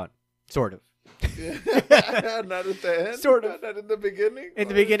 but it was fun. Sort of. Not at the end. Sort of. Not in the beginning. In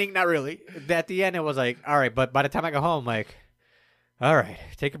the beginning, not really. At the end, it was like, all right. But by the time I got home, like, all right,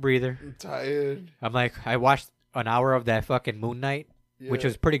 take a breather. I'm tired. I'm like, I watched an hour of that fucking Moon Knight, which Yeah.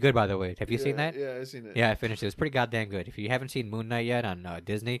 was pretty good, by the way. Have you seen that? Yeah, I seen it. Yeah, I finished it. It's pretty goddamn good. If you haven't seen Moon Knight yet on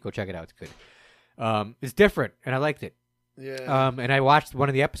Disney, go check it out. It's good. It's different, and I liked it. Yeah. And I watched one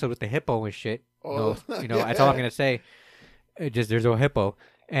of the episodes with the hippo and shit. Oh, You know, that's all I'm yeah. gonna say. It just there's a hippo,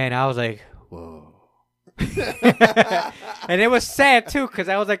 and I was like, whoa. And it was sad too, because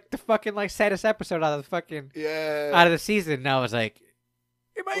I was like the fucking like saddest episode out of the fucking Yeah. out of the season. And I was like,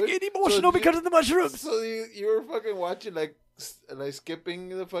 am I Wait, getting so emotional you- because of the mushrooms? So you were fucking watching like skipping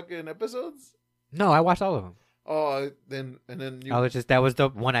the fucking episodes? No, I watched all of them. Oh, then you. I was just that was the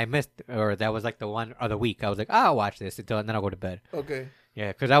one I missed, or that was like the one of the week. I was like, I'll watch this until, and then I'll go to bed. Okay.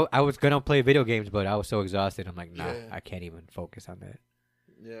 Yeah, because I was gonna play video games, but I was so exhausted. I'm like, nah, Yeah. I can't even focus on that.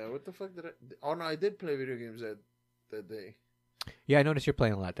 Yeah. What the fuck did I? Oh no, I did play video games that day. Yeah, I noticed you're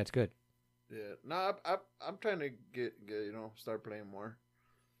playing a lot. That's good. Yeah. No, I'm trying to get start playing more,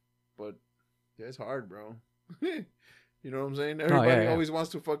 but yeah, it's hard, bro. You know what I'm saying? Everybody yeah. always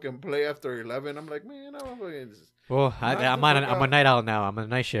wants to fucking play after 11. I'm like, man, I'm fucking. Well, Knock the I'm fuck I'm a out. night owl now. I'm on a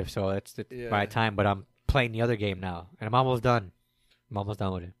night shift, so it's Yeah. my time. But I'm playing the other game now, and I'm almost done. I'm almost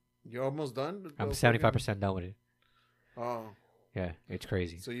done with it. You're almost done. with I'm the 75% done with it. fucking- Oh, Yeah, it's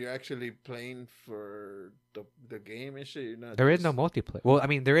crazy. so you're actually playing for the game and shit. You're not. There is no multiplayer. Well, I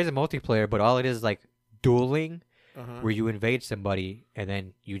mean, there is a multiplayer, but all it is like dueling, Uh-huh. where you invade somebody and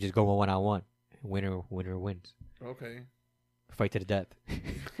then you just go 1-on-1. Winner wins. Okay. Fight to the death.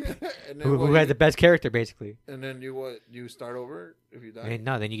 And then who what, has the best character, basically? And then you start over if you die. And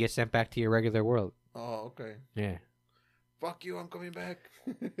no, then you get sent back to your regular world. Oh, okay. Yeah. Fuck you! I'm coming back.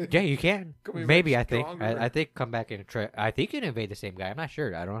 Yeah, you can. Coming Maybe back I think. stronger. I think come back and try. I think you can invade the same guy. I'm not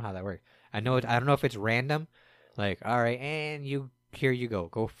sure. I don't know how that works. I know. I don't know if it's random. Like, all right, and here you go.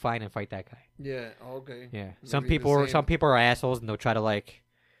 Go find and fight that guy. Yeah. Okay. Yeah. Maybe Some the people same. are assholes and they'll try to like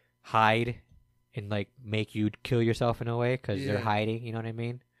hide and like make you kill yourself in a way because they're Yeah. hiding. You know what I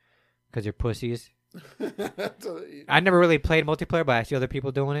mean? Because they're pussies. So, I never really played multiplayer, but I see other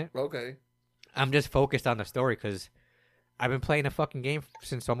people doing it. okay. I'm just focused on the story because I've been playing a fucking game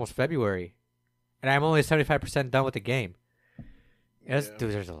since almost February, and I'm only 75% done with the game. Yeah.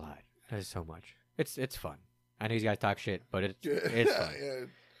 Dude, there's a lot. There's so much. It's fun. I know you guys talk shit, but it's Yeah. it's fun. Yeah.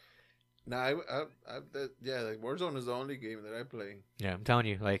 Nah, like Warzone is the only game that I play. Yeah, I'm telling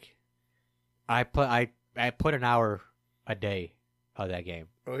you, like, I put an hour a day of that game.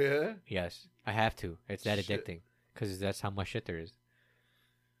 Oh yeah. Yes, I have to. It's that Shit. addicting because that's how much shit there is.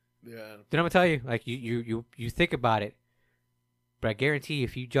 Yeah. Then I'm gonna tell you, like, you think about it, but I guarantee you,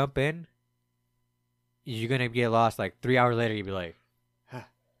 if you jump in, you're gonna get lost. Like 3 hours later, you'll be like, huh.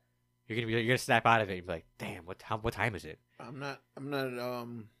 You're gonna snap out of it. And be like, damn, what time is it? I'm not.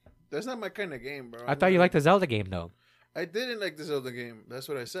 That's not my kind of game, bro. I thought you liked the Zelda game though. I didn't like the Zelda game. That's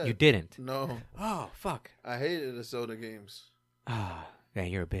what I said. You didn't. No, Oh fuck. I hated the Zelda games. Ah, man,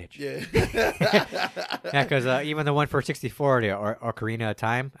 you're a bitch. Yeah. Yeah, because even the one for 64, the Ocarina of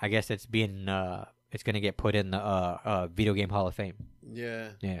Time, I guess it's it's gonna get put in the Video Game Hall of Fame. Yeah.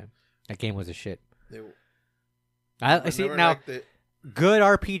 Yeah, that game was a shit. They, I see never now. liked it. Good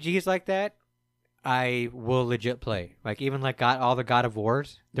RPGs like that, I will legit play. Like even like all the God of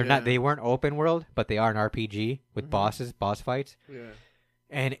Wars, they weren't open world, but they are an RPG with boss fights. Yeah.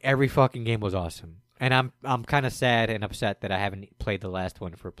 And every fucking game was awesome. And I'm kind of sad and upset that I haven't played the last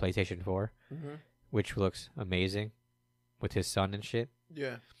one for PlayStation 4, which looks amazing with his son and shit.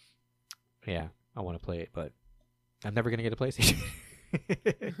 Yeah. Yeah, I want to play it, but I'm never gonna get a PlayStation.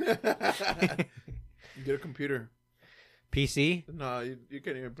 Get a computer. PC? No, you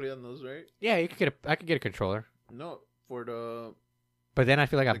can't even play on those, right? Yeah, I could get a controller. No, for the But then I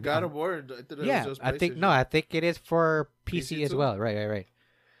feel like God of War. I thought it yeah, was just I think PlayStation. I think it is for PC, PC as too? well. Right.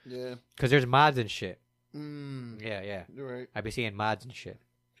 Yeah. Because there's mods and shit. Mm, Yeah. you're right. I be seeing mods and shit.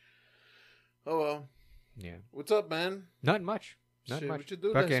 Oh well. Yeah. What's up, man? Nothing much. Shit, Nothing much. what you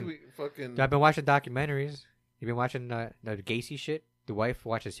do Fucking- last week? Fucking. I've been watching documentaries. You've been watching the Gacy shit. The wife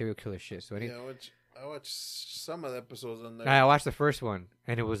watches serial killer shit. So Yeah, I watched some of the episodes on there. I watched the first one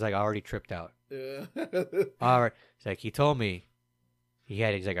and it was like already tripped out. Yeah. All right. It's like he told me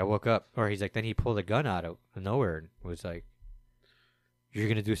he's like I woke up or he's like then he pulled a gun out of nowhere and was like, "You're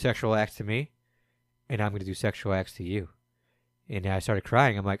gonna do sexual acts to me, and I'm gonna do sexual acts to you." And I started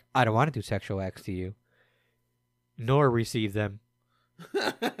crying. I'm like, I don't want to do sexual acts to you, nor receive them.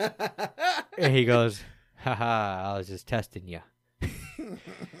 And he goes, haha, I was just testing you.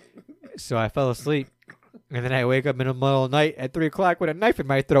 So I fell asleep. And then I wake up in the middle of the night at 3 o'clock with a knife in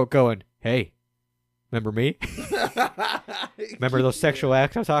my throat going, hey, remember me? Remember those sexual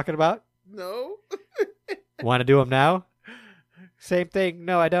acts I'm talking about? No. Want to do them now? Same thing.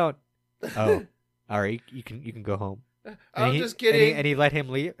 No, I don't. Oh, all right. You can go home. I'm just kidding. And he let him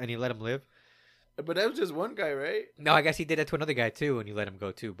leave. And he let him live. But that was just one guy, right? No, I guess he did that to another guy too, and he let him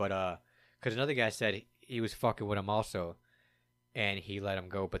go too. But because another guy said he was fucking with him also, and he let him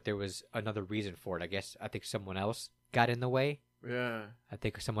go. But there was another reason for it. I think someone else got in the way. Yeah. I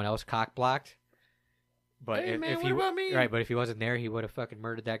think someone else cock blocked. But Hey, man, if what he about me? right, but if he wasn't there, he would have fucking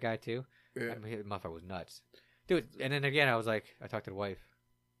murdered that guy too. Yeah. I mean, the motherfucker was nuts, dude. And then again, I talked to the wife,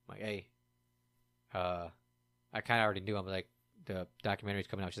 I'm like, hey, I kind of already knew. I'm like, the documentary's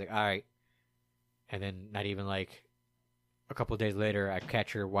coming out. She's like, all right. And then not even like a couple of days later, I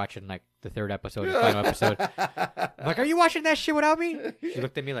catch her watching like the third episode, the final episode. I'm like, are you watching that shit without me? She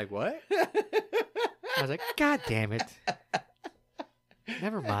looked at me like, what? I was like, God damn it.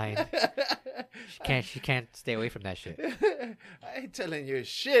 Never mind. She can't stay away from that shit. I ain't telling you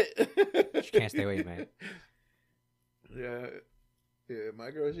shit. She can't stay away, man. Yeah,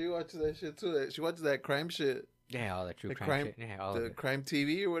 my girl, she watches that shit too. She watches that crime shit. Yeah, all that true The crime shit. Yeah, all of the it. crime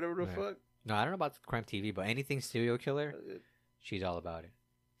TV or whatever the Right. fuck. No, I don't know about crime TV, but anything serial killer, she's all about it.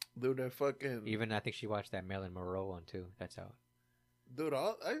 Dude, that fucking Even I think she watched that Marilyn Monroe one too. That's how. dude.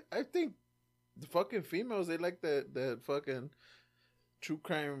 I think the fucking females, they like that fucking true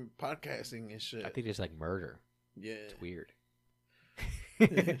crime podcasting and shit. I think it's like murder. Yeah. It's weird.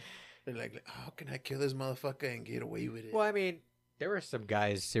 They're like, how can I kill this motherfucker and get away with it? Well, I mean, there were some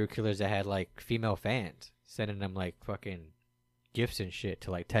guys, serial killers, that had like female fans sending them like fucking gifts and shit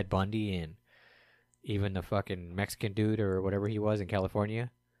to like Ted Bundy and even the fucking Mexican dude or whatever he was in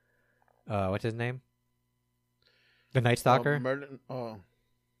California. What's his name? The Night Stalker. Merlin. Oh,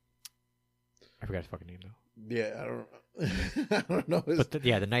 I forgot his fucking name though. yeah. I don't. I don't know. But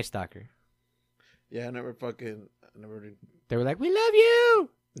the Night Stalker. Yeah, I never. They were like, "We love you,"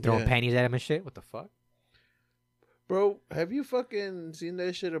 throwing Yeah. panties at him and shit. What the fuck? Bro, have you fucking seen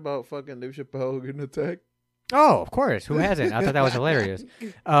that shit about fucking Dave Chappelle getting attacked? Oh, of course. Who hasn't? I thought that was hilarious.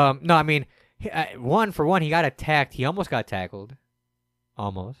 No, I mean, he got attacked. He almost got tackled.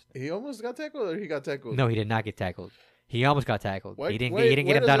 Almost. He almost got tackled, or he got tackled? No, he did not get tackled. He almost got tackled. Why- he didn't why- get him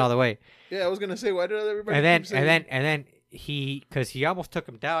why down does all the way. Yeah, I was gonna say, why did everybody? And then keep saying- because he almost took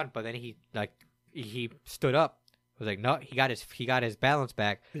him down, but then he stood up. It was like, no, he got his balance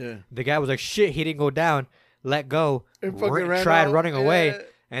back. Yeah. The guy was like, shit, he didn't go down. Let go. And fucking ran tried out. running away. Yeah.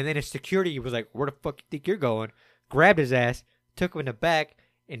 And then his security was like, where the fuck you think you're going? Grabbed his ass, took him in the back,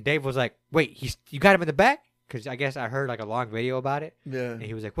 and Dave was like, wait, you got him in the back? Because I guess I heard like a long video about it. Yeah. And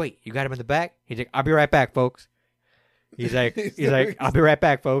he was like, wait, you got him in the back? He's like, I'll be right back, folks. He's like, Started- I'll be right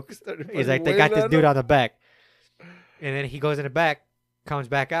back, folks. started He's like, fucking they got this wailing dude on on the back. And then he goes in the back, comes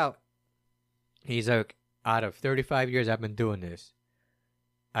back out, He's like, out of 35 years I've been doing this,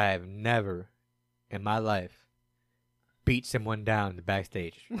 I have never in my life beat someone down in the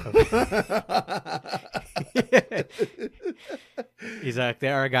backstage. He's like,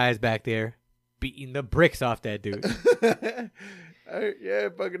 there are guys back there beating the bricks off that dude. Yeah,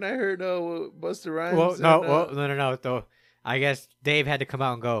 fucking I heard Busta Rhymes. Well, and, no. Though I guess Dave had to come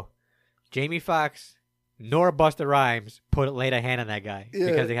out and go, Jamie Foxx nor Busta Rhymes laid a hand on that guy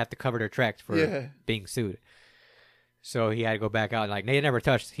because they have to cover their tracks for being sued. So he had to go back out and like they never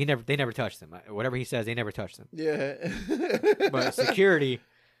touched him. Whatever he says, they never touched him. Yeah. But security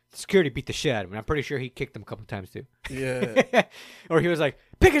beat the shit out of him. I'm pretty sure he kicked him a couple times too. Yeah. Or he was like,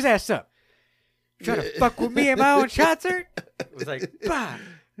 pick his ass up. Trying to fuck with me and my own shots, sir? It was like, bah,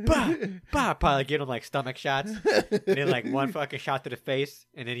 bah, bah. Probably give him like stomach shots. And then like one fucking shot to the face.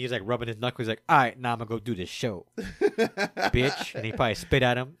 And then he was like rubbing his knuckles. Like, all right, now I'm going to go do this show. Bitch. And he probably spit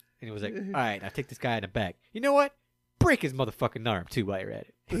at him. And he was like, all right, now take this guy in the back. You know what? Break his motherfucking arm too while you're at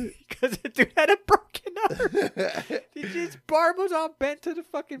it. Because the dude had a broken arm. His barb was all bent to the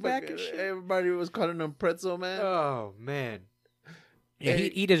fucking back and shit. Everybody was calling him Pretzel Man. Oh, man. Yeah,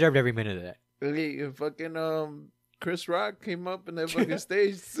 he deserved every minute of that. Fucking Chris Rock came up in that fucking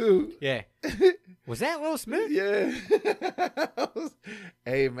stage too. Yeah. Was that Will Smith? Yeah.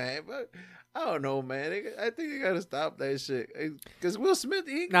 Hey man, but I don't know, man. I think they gotta stop that shit. Cause Will Smith,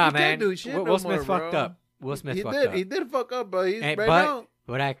 he can't do shit Will no Smith more, fucked bro. up. Will Smith He fucked did. up. He did fuck up, but he's now.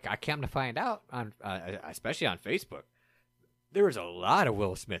 But I came to find out on, especially on Facebook, there was a lot of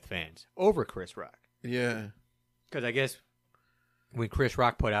Will Smith fans over Chris Rock. Yeah. Because I guess when Chris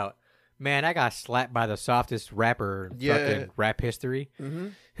Rock put out, man, I got slapped by the softest rapper in fucking rap history. Mm-hmm.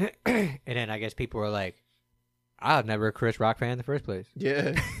 And then I guess people were like, I was never a Chris Rock fan in the first place.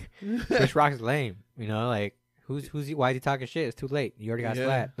 Yeah. Chris Rock is lame. You know, like, who's he? Why is he talking shit? It's too late. You already got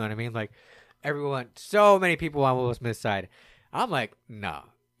slapped. You know what I mean? Like, so many people on Will Smith's side. I'm like, no.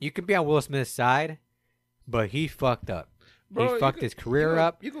 You can be on Will Smith's side, but he fucked up. Bro, he fucked his career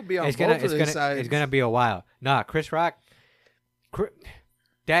up. You could be on both of his sides. It's going to be a while. Nah, Chris Rock,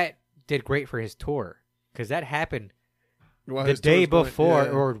 that did great for his tour because that happened the day before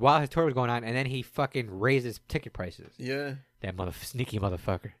or while his tour was going on, and then he fucking raised his ticket prices. Yeah. That sneaky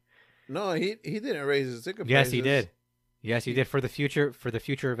motherfucker. No, he didn't raise his ticket prices. Yes, he did. Yes, he did for the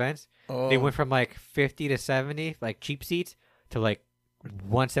future events. Oh. They went from like 50 to 70, like cheap seats, to like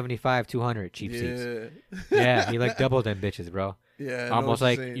 175, 200 cheap seats. Yeah, he like doubled them bitches, bro. Yeah, almost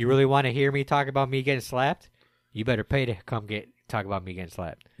like you really want to hear me talk about me getting slapped? You better pay to come talk about me getting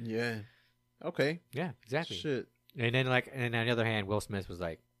slapped. Yeah. Okay. Yeah, exactly. Shit. And then and on the other hand, Will Smith was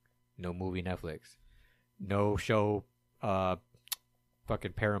like, no movie Netflix, no show,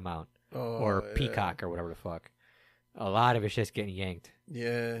 fucking Paramount or Peacock or whatever the fuck. A lot of it's just getting yanked.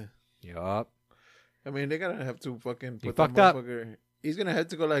 Yeah. Yup. I mean, they're gonna have to fucking put fucked up. He's gonna have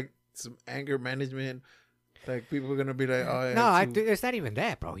to go like some anger management. Like people are gonna be like, oh, no, it's not even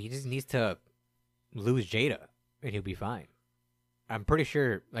that, bro. He just needs to lose Jada, and he'll be fine. I'm pretty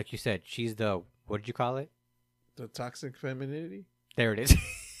sure, like you said, she's the, what did you call it? The toxic femininity. There it is.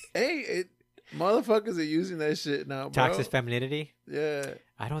 Hey, motherfuckers are using that shit now, bro. Toxic femininity. Yeah.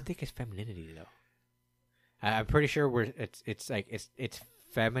 I don't think it's femininity though. I'm pretty sure it's like it's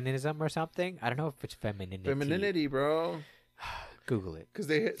feminism or something. I don't know if it's femininity. Femininity, bro. Google it. Because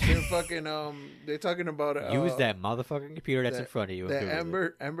they're fucking they're talking about use that motherfucking computer that's in front of you. That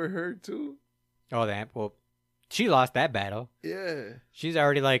Amber Heard too. Oh, well, she lost that battle. Yeah. She's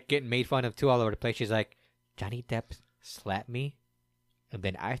already like getting made fun of too all over the place. She's like, Johnny Depp slapped me, and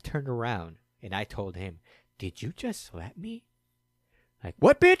then I turned around and I told him, "Did you just slap me?" Like,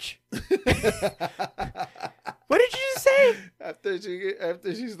 what, bitch? What did you just say? After she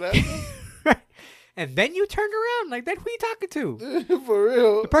slapped him? And then you turned around. Like, who you talking to? For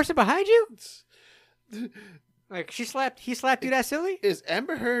real. The person behind you? Like, he slapped you that silly? Is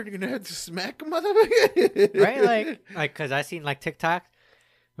Amber Heard gonna have to smack a motherfucker? Right? Like, cause I seen like TikTok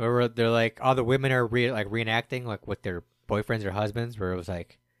where they're like, all the women are reenacting like with their boyfriends or husbands, where it was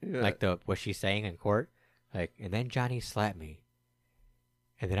like, like what she's saying in court. Like, and then Johnny slapped me.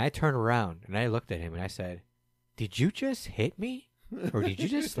 And then I turned around and I looked at him and I said, "Did you just hit me? Or did you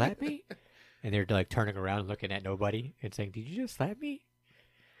just slap me?" And they're like turning around, looking at nobody and saying, "Did you just slap me?"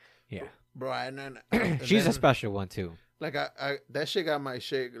 Yeah, bro. And she's a special one too. Like I that shit got my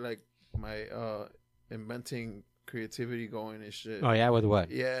inventing creativity going and shit. Oh yeah, with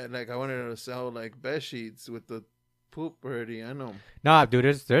what? Yeah, like I wanted to sell like bed sheets with the poop already. I know. Nah,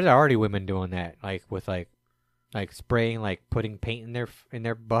 dude, there's already women doing that, like with like spraying, like putting paint in their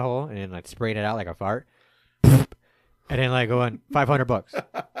butthole and then like spraying it out like a fart, and then like going $500.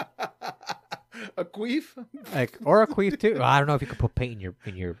 A queef? like or a queef too. Well, I don't know if you could put paint in your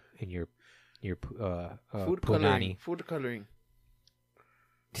Food punani. coloring.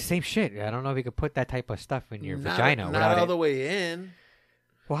 Same shit. I don't know if you could put that type of stuff in your Not- vagina Not without all it. the way in.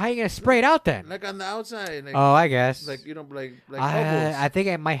 Well, how you gonna spray it out then? Like on the outside. Like, Oh, I guess. like like bubbles. I think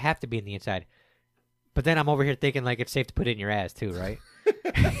it might have to be in the inside. But then I'm over here thinking like it's safe to put it in your ass too, right?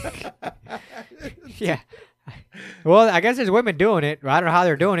 Yeah. Well, I guess there's women doing it. I don't know how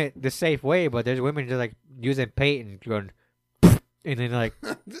they're doing it the safe way, but there's women just like using paint and going, and then like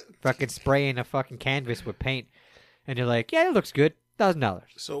fucking spraying a fucking canvas with paint, and you're like, yeah, it looks good, $1,000.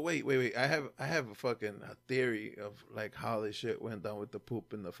 So wait. I have a fucking theory of like how this shit went down with the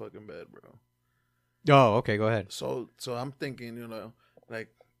poop in the fucking bed, bro. Oh, okay, go ahead. So I'm thinking,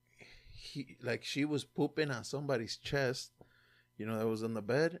 like she was pooping on somebody's chest, that was in the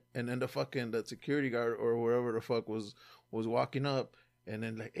bed, and then the security guard or whoever the fuck was walking up, and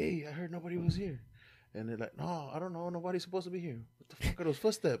then like, hey, I heard nobody was here, and they're like, no, I don't know, nobody's supposed to be here. What the fuck are those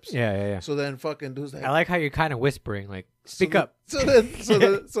footsteps? Yeah. So then fucking dude's like, I like how you're kind of whispering, like, speak up. So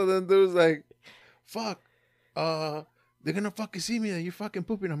then dude's like, fuck, they're gonna fucking see me that you fucking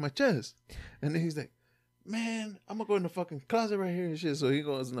pooping on my chest, and then he's like, man, I'm gonna go in the fucking closet right here and shit. So he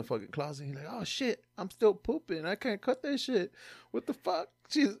goes in the fucking closet. He's like, oh shit, I'm still pooping. I can't cut that shit. What the fuck?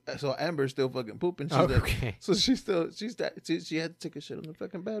 So Amber's still fucking pooping. She's like, Okay. so she had to take a shit on the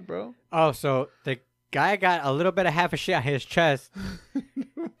fucking bed, bro. Oh, so the guy got a little bit of half a shit on his chest.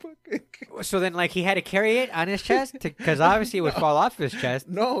 So then, like, he had to carry it on his chest because obviously it would fall off his chest.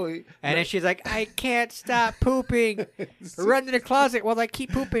 No. And then she's like, I can't stop pooping. Run to the closet while I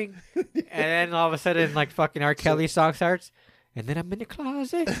keep pooping. And then all of a sudden, like, fucking R. Kelly song starts. And then I'm in the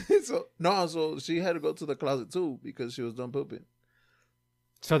closet. So she had to go to the closet too because she was done pooping.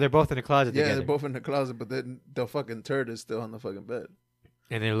 So they're both in the closet Yeah, together. they're both in the closet, but then the fucking turd is still on the fucking bed.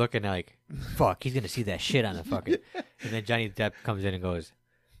 And they're looking like, fuck, he's going to see that shit on the fucking. And then Johnny Depp comes in and goes,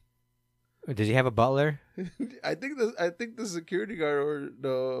 does he have a butler? I think the security guard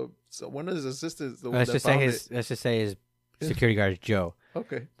or one of his assistants. Let's just say his security guard is Joe.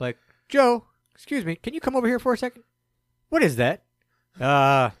 Okay. Like, Joe, excuse me, can you come over here for a second? What is that?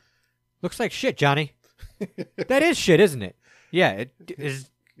 Looks like shit, Johnny. That is shit, isn't it? Yeah, it is.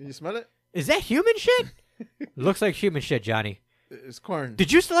 Can you smell it? Is that human shit? Looks like human shit, Johnny. It's corn.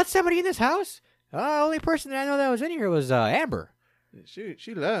 Did you let somebody in this house? Only person that I know that was in here was Amber.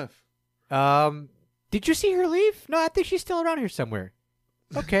 She left. Did you see her leave? No, I think she's still around here somewhere.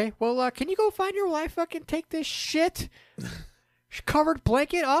 Okay, well, can you go find her while I fucking take this shit covered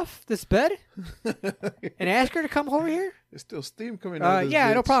blanket off this bed and ask her to come over here? There's still steam coming out of this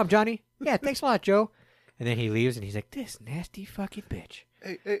yeah, no bitch. problem, Johnny. Yeah, thanks a lot, Joe. And then he leaves and he's like, this nasty fucking bitch.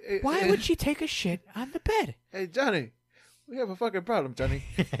 Hey, Why would she take a shit on the bed? Hey, Johnny, we have a fucking problem, Johnny.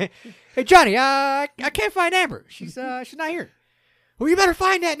 Hey, Johnny, I can't find Amber. She's not here. Well, you better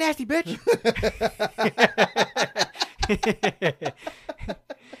find that nasty bitch.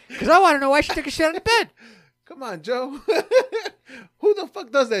 Because I want to know why she took a shit on the bed. Come on, Joe. Who the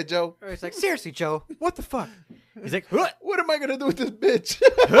fuck does that, Joe? It's like, seriously, Joe, what the fuck? He's like, what? What am I gonna do with this bitch?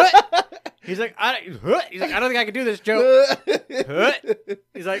 He's like, I don't think I can do this, Joe.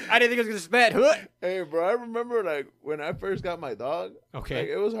 He's like, I didn't think it was gonna spit. Hey, bro, I remember like when I first got my dog. Okay. Like,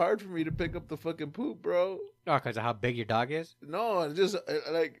 it was hard for me to pick up the fucking poop, bro. Oh, because of how big your dog is? No, it's just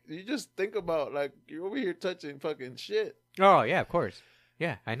like you just think about like you're over here touching fucking shit. Oh, yeah, of course.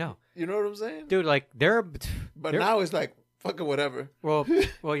 Yeah, I know. You know what I'm saying? Dude, like, But now it's like fucking whatever. Well,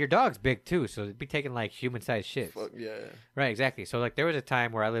 your dog's big too, so it'd be taking like human-sized shits. Fuck yeah. Right, exactly. So like, there was a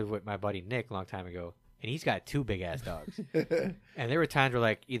time where I lived with my buddy Nick a long time ago, and he's got 2 big-ass dogs. And there were times where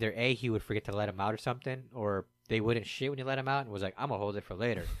like either A, he would forget to let them out or something, or they wouldn't shit when you let them out, and was like, I'm gonna hold it for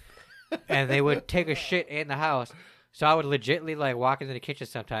later. And they would take a shit in the house, so I would legitly like walk into the kitchen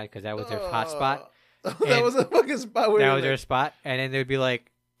sometimes because that was their hot spot. That was a fucking spot where That was their spot, and then there'd be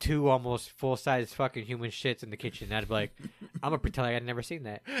like 2 almost full-size fucking human shits in the kitchen. And I'd be like, I'm gonna pretend like I'd never seen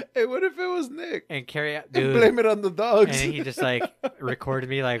that. Hey, what if it was Nick? And carry out, And dude. blame it on the dogs. And he just like recorded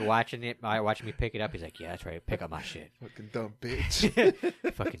me like watching me pick it up. He's like, yeah, that's right, pick up my shit. Fucking dumb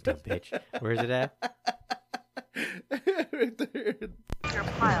bitch. Fucking dumb bitch. Where's it at? Right there.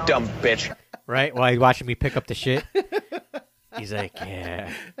 Dumb bitch. Right? While he's watching me pick up the shit. He's like, yeah.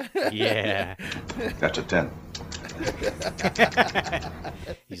 That's a 10.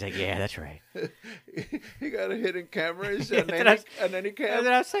 He's like, yeah, that's right. He got a hidden camera and shit. And then And then he And cam.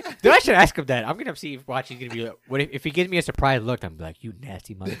 then I was like, dude, I should ask him that. I'm gonna see if watch. He's gonna be like, what if he gives me a surprise look? I'm like, you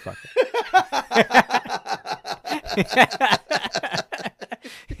nasty motherfucker.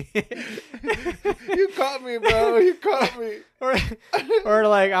 You caught me, bro. You caught me. or, or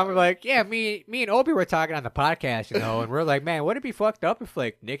like I'm like, yeah, me and Obi were talking on the podcast, and we're like, man, would it be fucked up if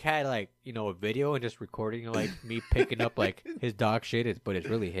like Nick had like a video and just recording like me picking up like his dog shit, but it's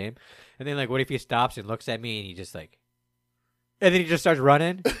really him, and then like what if he stops and looks at me and he just like, and then he just starts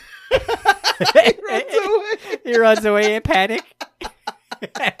running. He runs away in panic.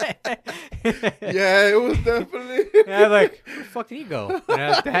 Yeah, it was definitely. And I'm like, where the fuck did he go? And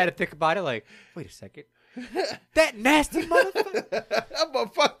I had to think about it. Like, wait a second, that nasty motherfucker! I'm gonna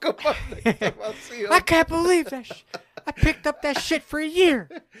fuck him up next time I see him. I can't believe that. I picked up that shit for a year,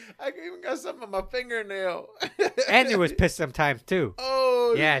 I even got something on my fingernail. and it was pissed sometimes too.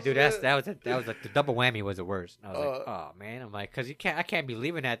 Oh Yeah, dude, shit. that was like the double whammy was the worst. I was like, oh man, I'm like, cause I can't be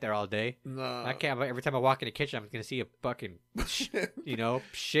leaving that there all day. No, I can't. Every time I walk in the kitchen, I'm gonna see a fucking, shit. He's gonna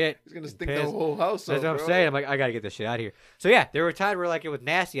stink piss. the whole house up. That's what I'm bro. saying. I'm like, I gotta get this shit out of here. So yeah, there were times where like it was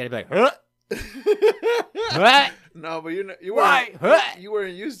nasty. I'd be like, huh? What? No, but you Why?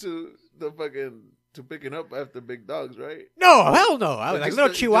 weren't used to to picking up after big dogs, right? No, hell no. I was Just like little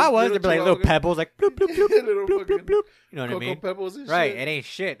just chihuahuas. little They'd be like little chihuahua. pebbles, like bloop bloop bloop Little bloop bloop fucking bloop. You know what I Cocoa mean? Pebbles and Right. shit. It ain't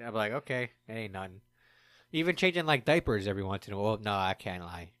shit. I'm like, okay, it ain't nothing. Even changing like diapers every once in a while. No, I can't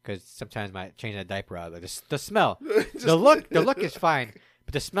lie, because sometimes my changing a diaper out, like the smell, the look is fine,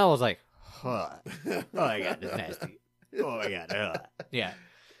 but the smell is like, huh. Oh my god, this nasty. Oh my god, yeah.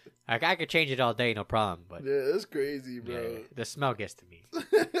 I could change it all day, no problem. But Yeah, that's crazy, bro. yeah, the smell gets to me.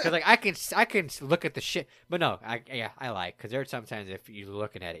 Cause like I can look at the shit, but no, I like, because there are sometimes if you're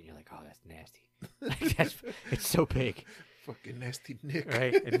looking at it, and you're like, oh, that's nasty. Like, it's so big, Fucking nasty Nick.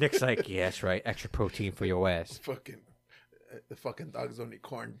 right? And Nick's like, yeah, that's right, extra protein for your ass, Fucking the fucking dog's only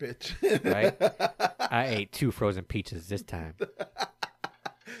corn, bitch. right? I ate 2 frozen pizzas this time.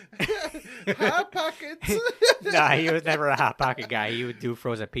 Hot Pockets. Nah, he was never a hot pocket guy. He would do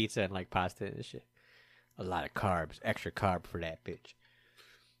frozen pizza and like pasta and shit. A lot of carbs, extra carb for that bitch.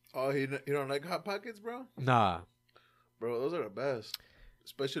 Oh, you don't like Hot Pockets, bro? Nah, Bro, those are the best.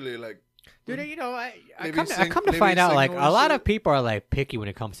 Especially like, dude, I Maybe come to maybe find out, like, Signal a lot shit. of people are like picky when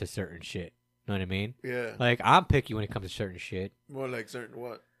it comes to certain shit. Know what I mean? yeah, Like, I'm picky when it comes to certain shit. more like certain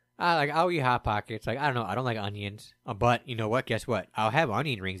what? I'll eat hot pockets. Like, I don't know, I don't like onions. But you know what? Guess what? I'll have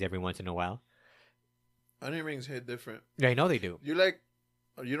onion rings every once in a while. Onion rings hit different. Yeah, I know they do. You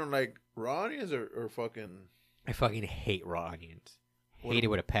don't like raw onions or fucking? I fucking hate raw onions. What Hate it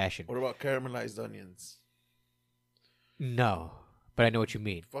ab- with a passion. What about caramelized onions? No, but I know what you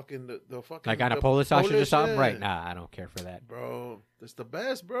mean. Fucking the fucking Like on a the Polish sausage or something, yeah. right? Nah, I don't care for that. Bro, that's the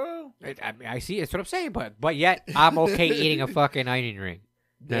best, bro. I see. That's what I'm saying. But yet I'm okay eating a fucking onion ring.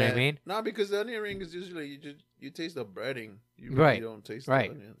 You know what I mean? No, because the onion ring is usually you taste the breading. You really Right. don't taste Right.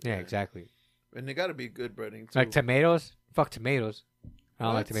 the onion. Yeah, exactly. And they gotta be good breading too. Like tomatoes. Fuck tomatoes. I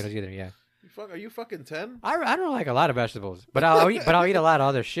don't like What? tomatoes either. Yeah. Are you fucking 10? I don't like a lot of vegetables, but I'll eat a lot of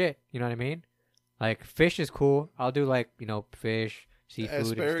other shit. You know what I mean? Like fish is cool. I'll do like fish, seafood, and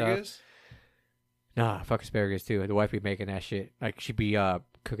stuff. Asparagus? Nah, fuck asparagus too. The wife be making that shit. Like she'd be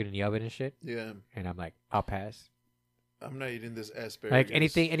cooking in the oven and shit, Yeah. and I'm like, I'll pass. I'm not eating this asparagus. Like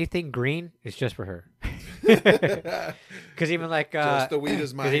anything green is just for her. Because even like Just the weed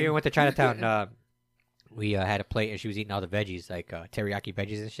is mine. Because even went to Chinatown, we had a plate and she was eating all the veggies, like teriyaki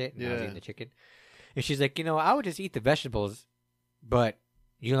veggies and shit. And I was Yeah. eating the chicken, and she's like, I would just eat the vegetables, but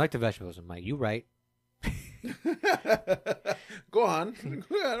you don't like the vegetables. I'm like, you right, Go on. I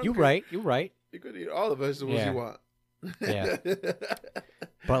don't you care. right, you right. You could eat all the vegetables Yeah. you want. Yeah.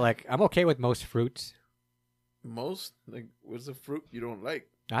 But like, I'm okay with most fruits. Most? Like, what's the fruit you don't like?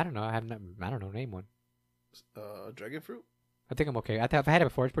 I don't know. I don't know. Name one. Dragon fruit? I think I'm okay. I've had it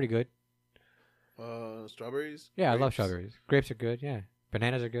before. It's pretty good. Strawberries? Yeah, I love Grapes? strawberries. Grapes are good. Yeah,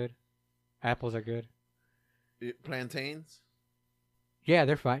 bananas are good. Apples are good. Plantains? Yeah,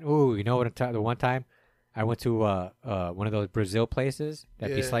 they're fine. Ooh, you know what? The one time I went to one of those Brazil places that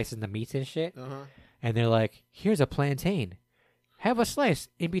be Yeah. slicing the meats and shit, Uh-huh. and they're like, "Here's a plantain. Have a slice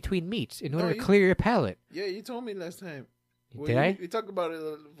in between meats in order to you- clear your palate." Yeah, you told me last time. Did I? We talked about it.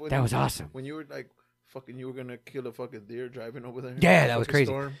 When That was awesome. When you were like, fucking, you were going to kill a fucking deer driving over there. Yeah, in that a was fucking crazy.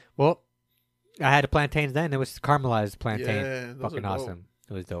 storm. Well, I had the plantains then. It was caramelized plantain. Yeah, those Fucking are dope. awesome.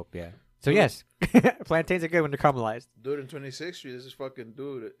 It was dope. Yeah. So Dude. yes, plantains are good when they're caramelized. Dude, in 26th Street, this fucking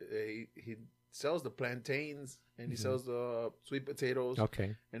dude, he sells the plantains and he sells the sweet potatoes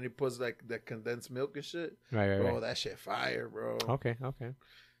Okay. and he puts like the condensed milk and shit. Right. Bro, Right. that shit fire, bro. Okay.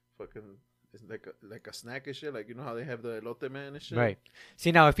 Fucking, it's like a snack and shit. Like, you know how they have the elote man and shit? Right.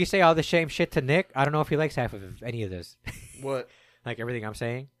 See, now if you say all the same shit to Nick, I don't know if he likes half of any of this. What? Like everything I'm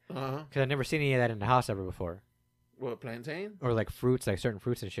saying, Uh-huh. because I've never seen any of that in the house ever before. What, plantain? Or like fruits, like certain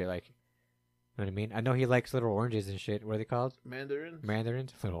fruits and shit. Like know what I mean? I know he likes little oranges and shit. What are they called? Mandarins.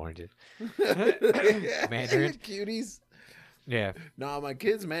 Mandarins? Little oranges. Mandarins. Cuties. Yeah. Nah, my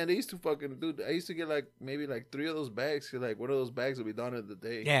kids, man, they used to fucking dude. I used to get like maybe like 3 of those bags. 'Cause, like one of those bags would be done in the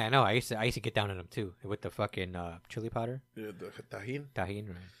day. Yeah, I know. I used to get down on them too with the fucking chili powder. Yeah, the tajin. Tajin,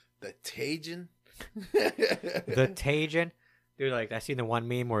 right? The Tajin. The Tajin. Dude, like I seen the one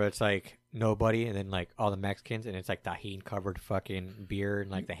meme where it's like nobody and then like all the Mexicans and it's like tajin covered fucking beer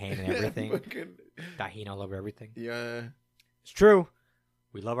and like the hand and everything. Fucking- Tajin all over everything. yeah. It's true.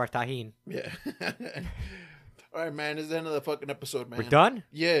 We love our tajin. Yeah. All right, man. This is the end of the fucking episode, man. We're done?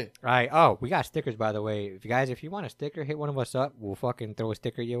 Yeah. All right. Oh, we got stickers, by the way. If you want a sticker, hit one of us up. We'll fucking throw a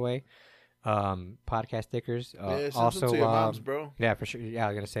sticker your way. Podcast stickers. Yeah, send also, them to your moms, bro. Yeah, for sure. Yeah, I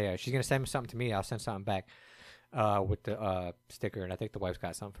was gonna say she's gonna send me something to me. I'll send something back. With the sticker, and I think the wife's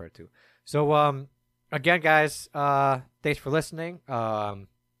got something for it too. So, again, guys, thanks for listening.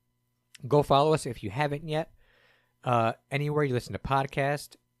 Go follow us if you haven't yet. Anywhere you listen to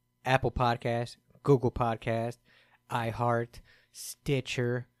podcast, Apple Podcast, Google Podcast, iHeart,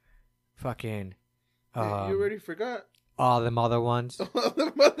 Stitcher, fucking Hey, you already forgot. all them other ones.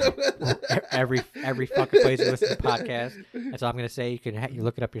 every fucking place you listen to podcast. That's all I'm gonna say. You can you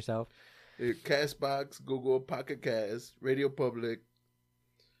look it up yourself. Castbox, Google, Pocket Cast, Radio Public,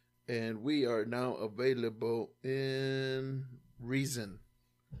 and we are now available in Reason.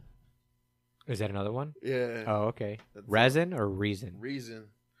 Is that another one? Yeah. Oh, okay. That's Resin or Reason? Reason.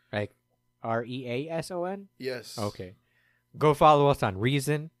 Like REASON? Yes. Okay. Go follow us on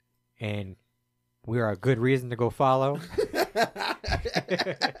Reason, and we are a good reason to go follow.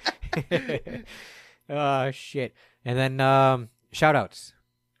 Shit. And then shout outs.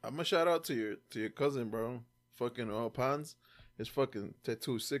 I'm gonna shout out to your cousin, bro. Fucking Pons. His fucking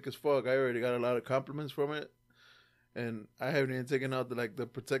tattoo sick as fuck. I already got a lot of compliments from it, and I haven't even taken out the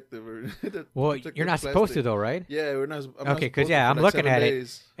protective or. Well, you're not supposed to though, right? Yeah, we're not. Okay, because I'm looking at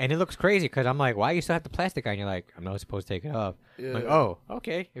it, and it looks crazy. Because I'm like, why you still have the plastic on? You're like, I'm not supposed to take it off. Yeah. I'm like, oh,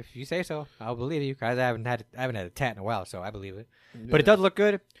 okay. If you say so, I'll believe you. Because I haven't had a tat in a while, so I believe it. Yeah. But it does look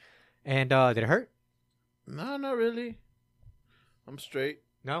good. And did it hurt? No, not really. I'm straight.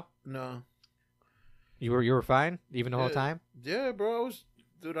 No. No. You were fine even the whole Yeah. time. Yeah, bro.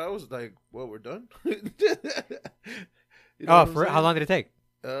 I was like, well, we're done. How long did it take?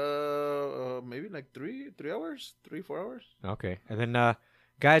 Maybe like 3 hours, 4 hours. Okay, and then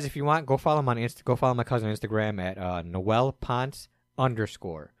guys, if you want, go follow him on go follow my cousin on Instagram at Noel Ponce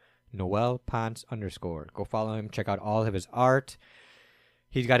 _ Noel Ponce _ Go follow him. Check out all of his art.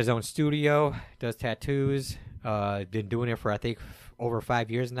 He's got his own studio. Does tattoos. Been doing it for I think over 5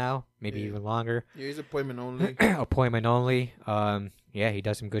 years now, maybe even longer. Yeah, he's appointment only. Appointment only. Yeah, he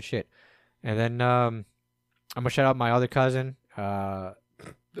does some good shit. And then I'm gonna shout out my other cousin. Yeah,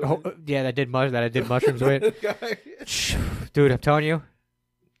 that I did mushrooms with. Dude, I'm telling you,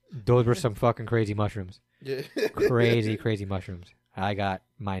 those were some fucking crazy mushrooms. Yeah. Crazy mushrooms. I got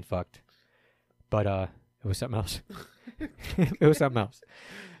mind fucked, but it was something else. It was something else.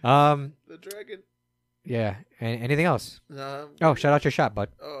 The dragon. Yeah. Anything else? Nah. Oh, shout out your shop, bud.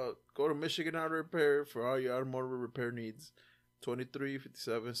 Go to Michigan Auto Repair for all your automotive repair needs.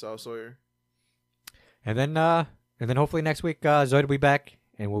 2357 South Sawyer. And then hopefully next week Zoid will be back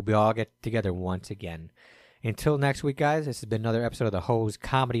and we'll all get together once again. Until next week, guys, this has been another episode of the Hose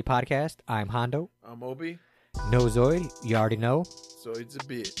Comedy Podcast. I'm Hondo. I'm Obi. No Zoid, you already know. So it's a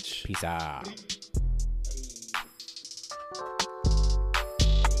bitch. Peace out.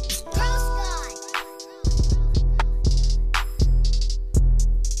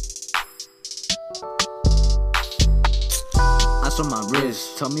 On my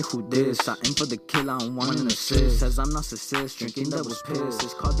wrist, tell me who this. I aim for the kill, I don't want an assist. Says I'm narcissist, drinking devil's piss.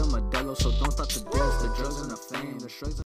 It's called the Modelo, so don't stop to diss. The drugs and the fame, the shrugs.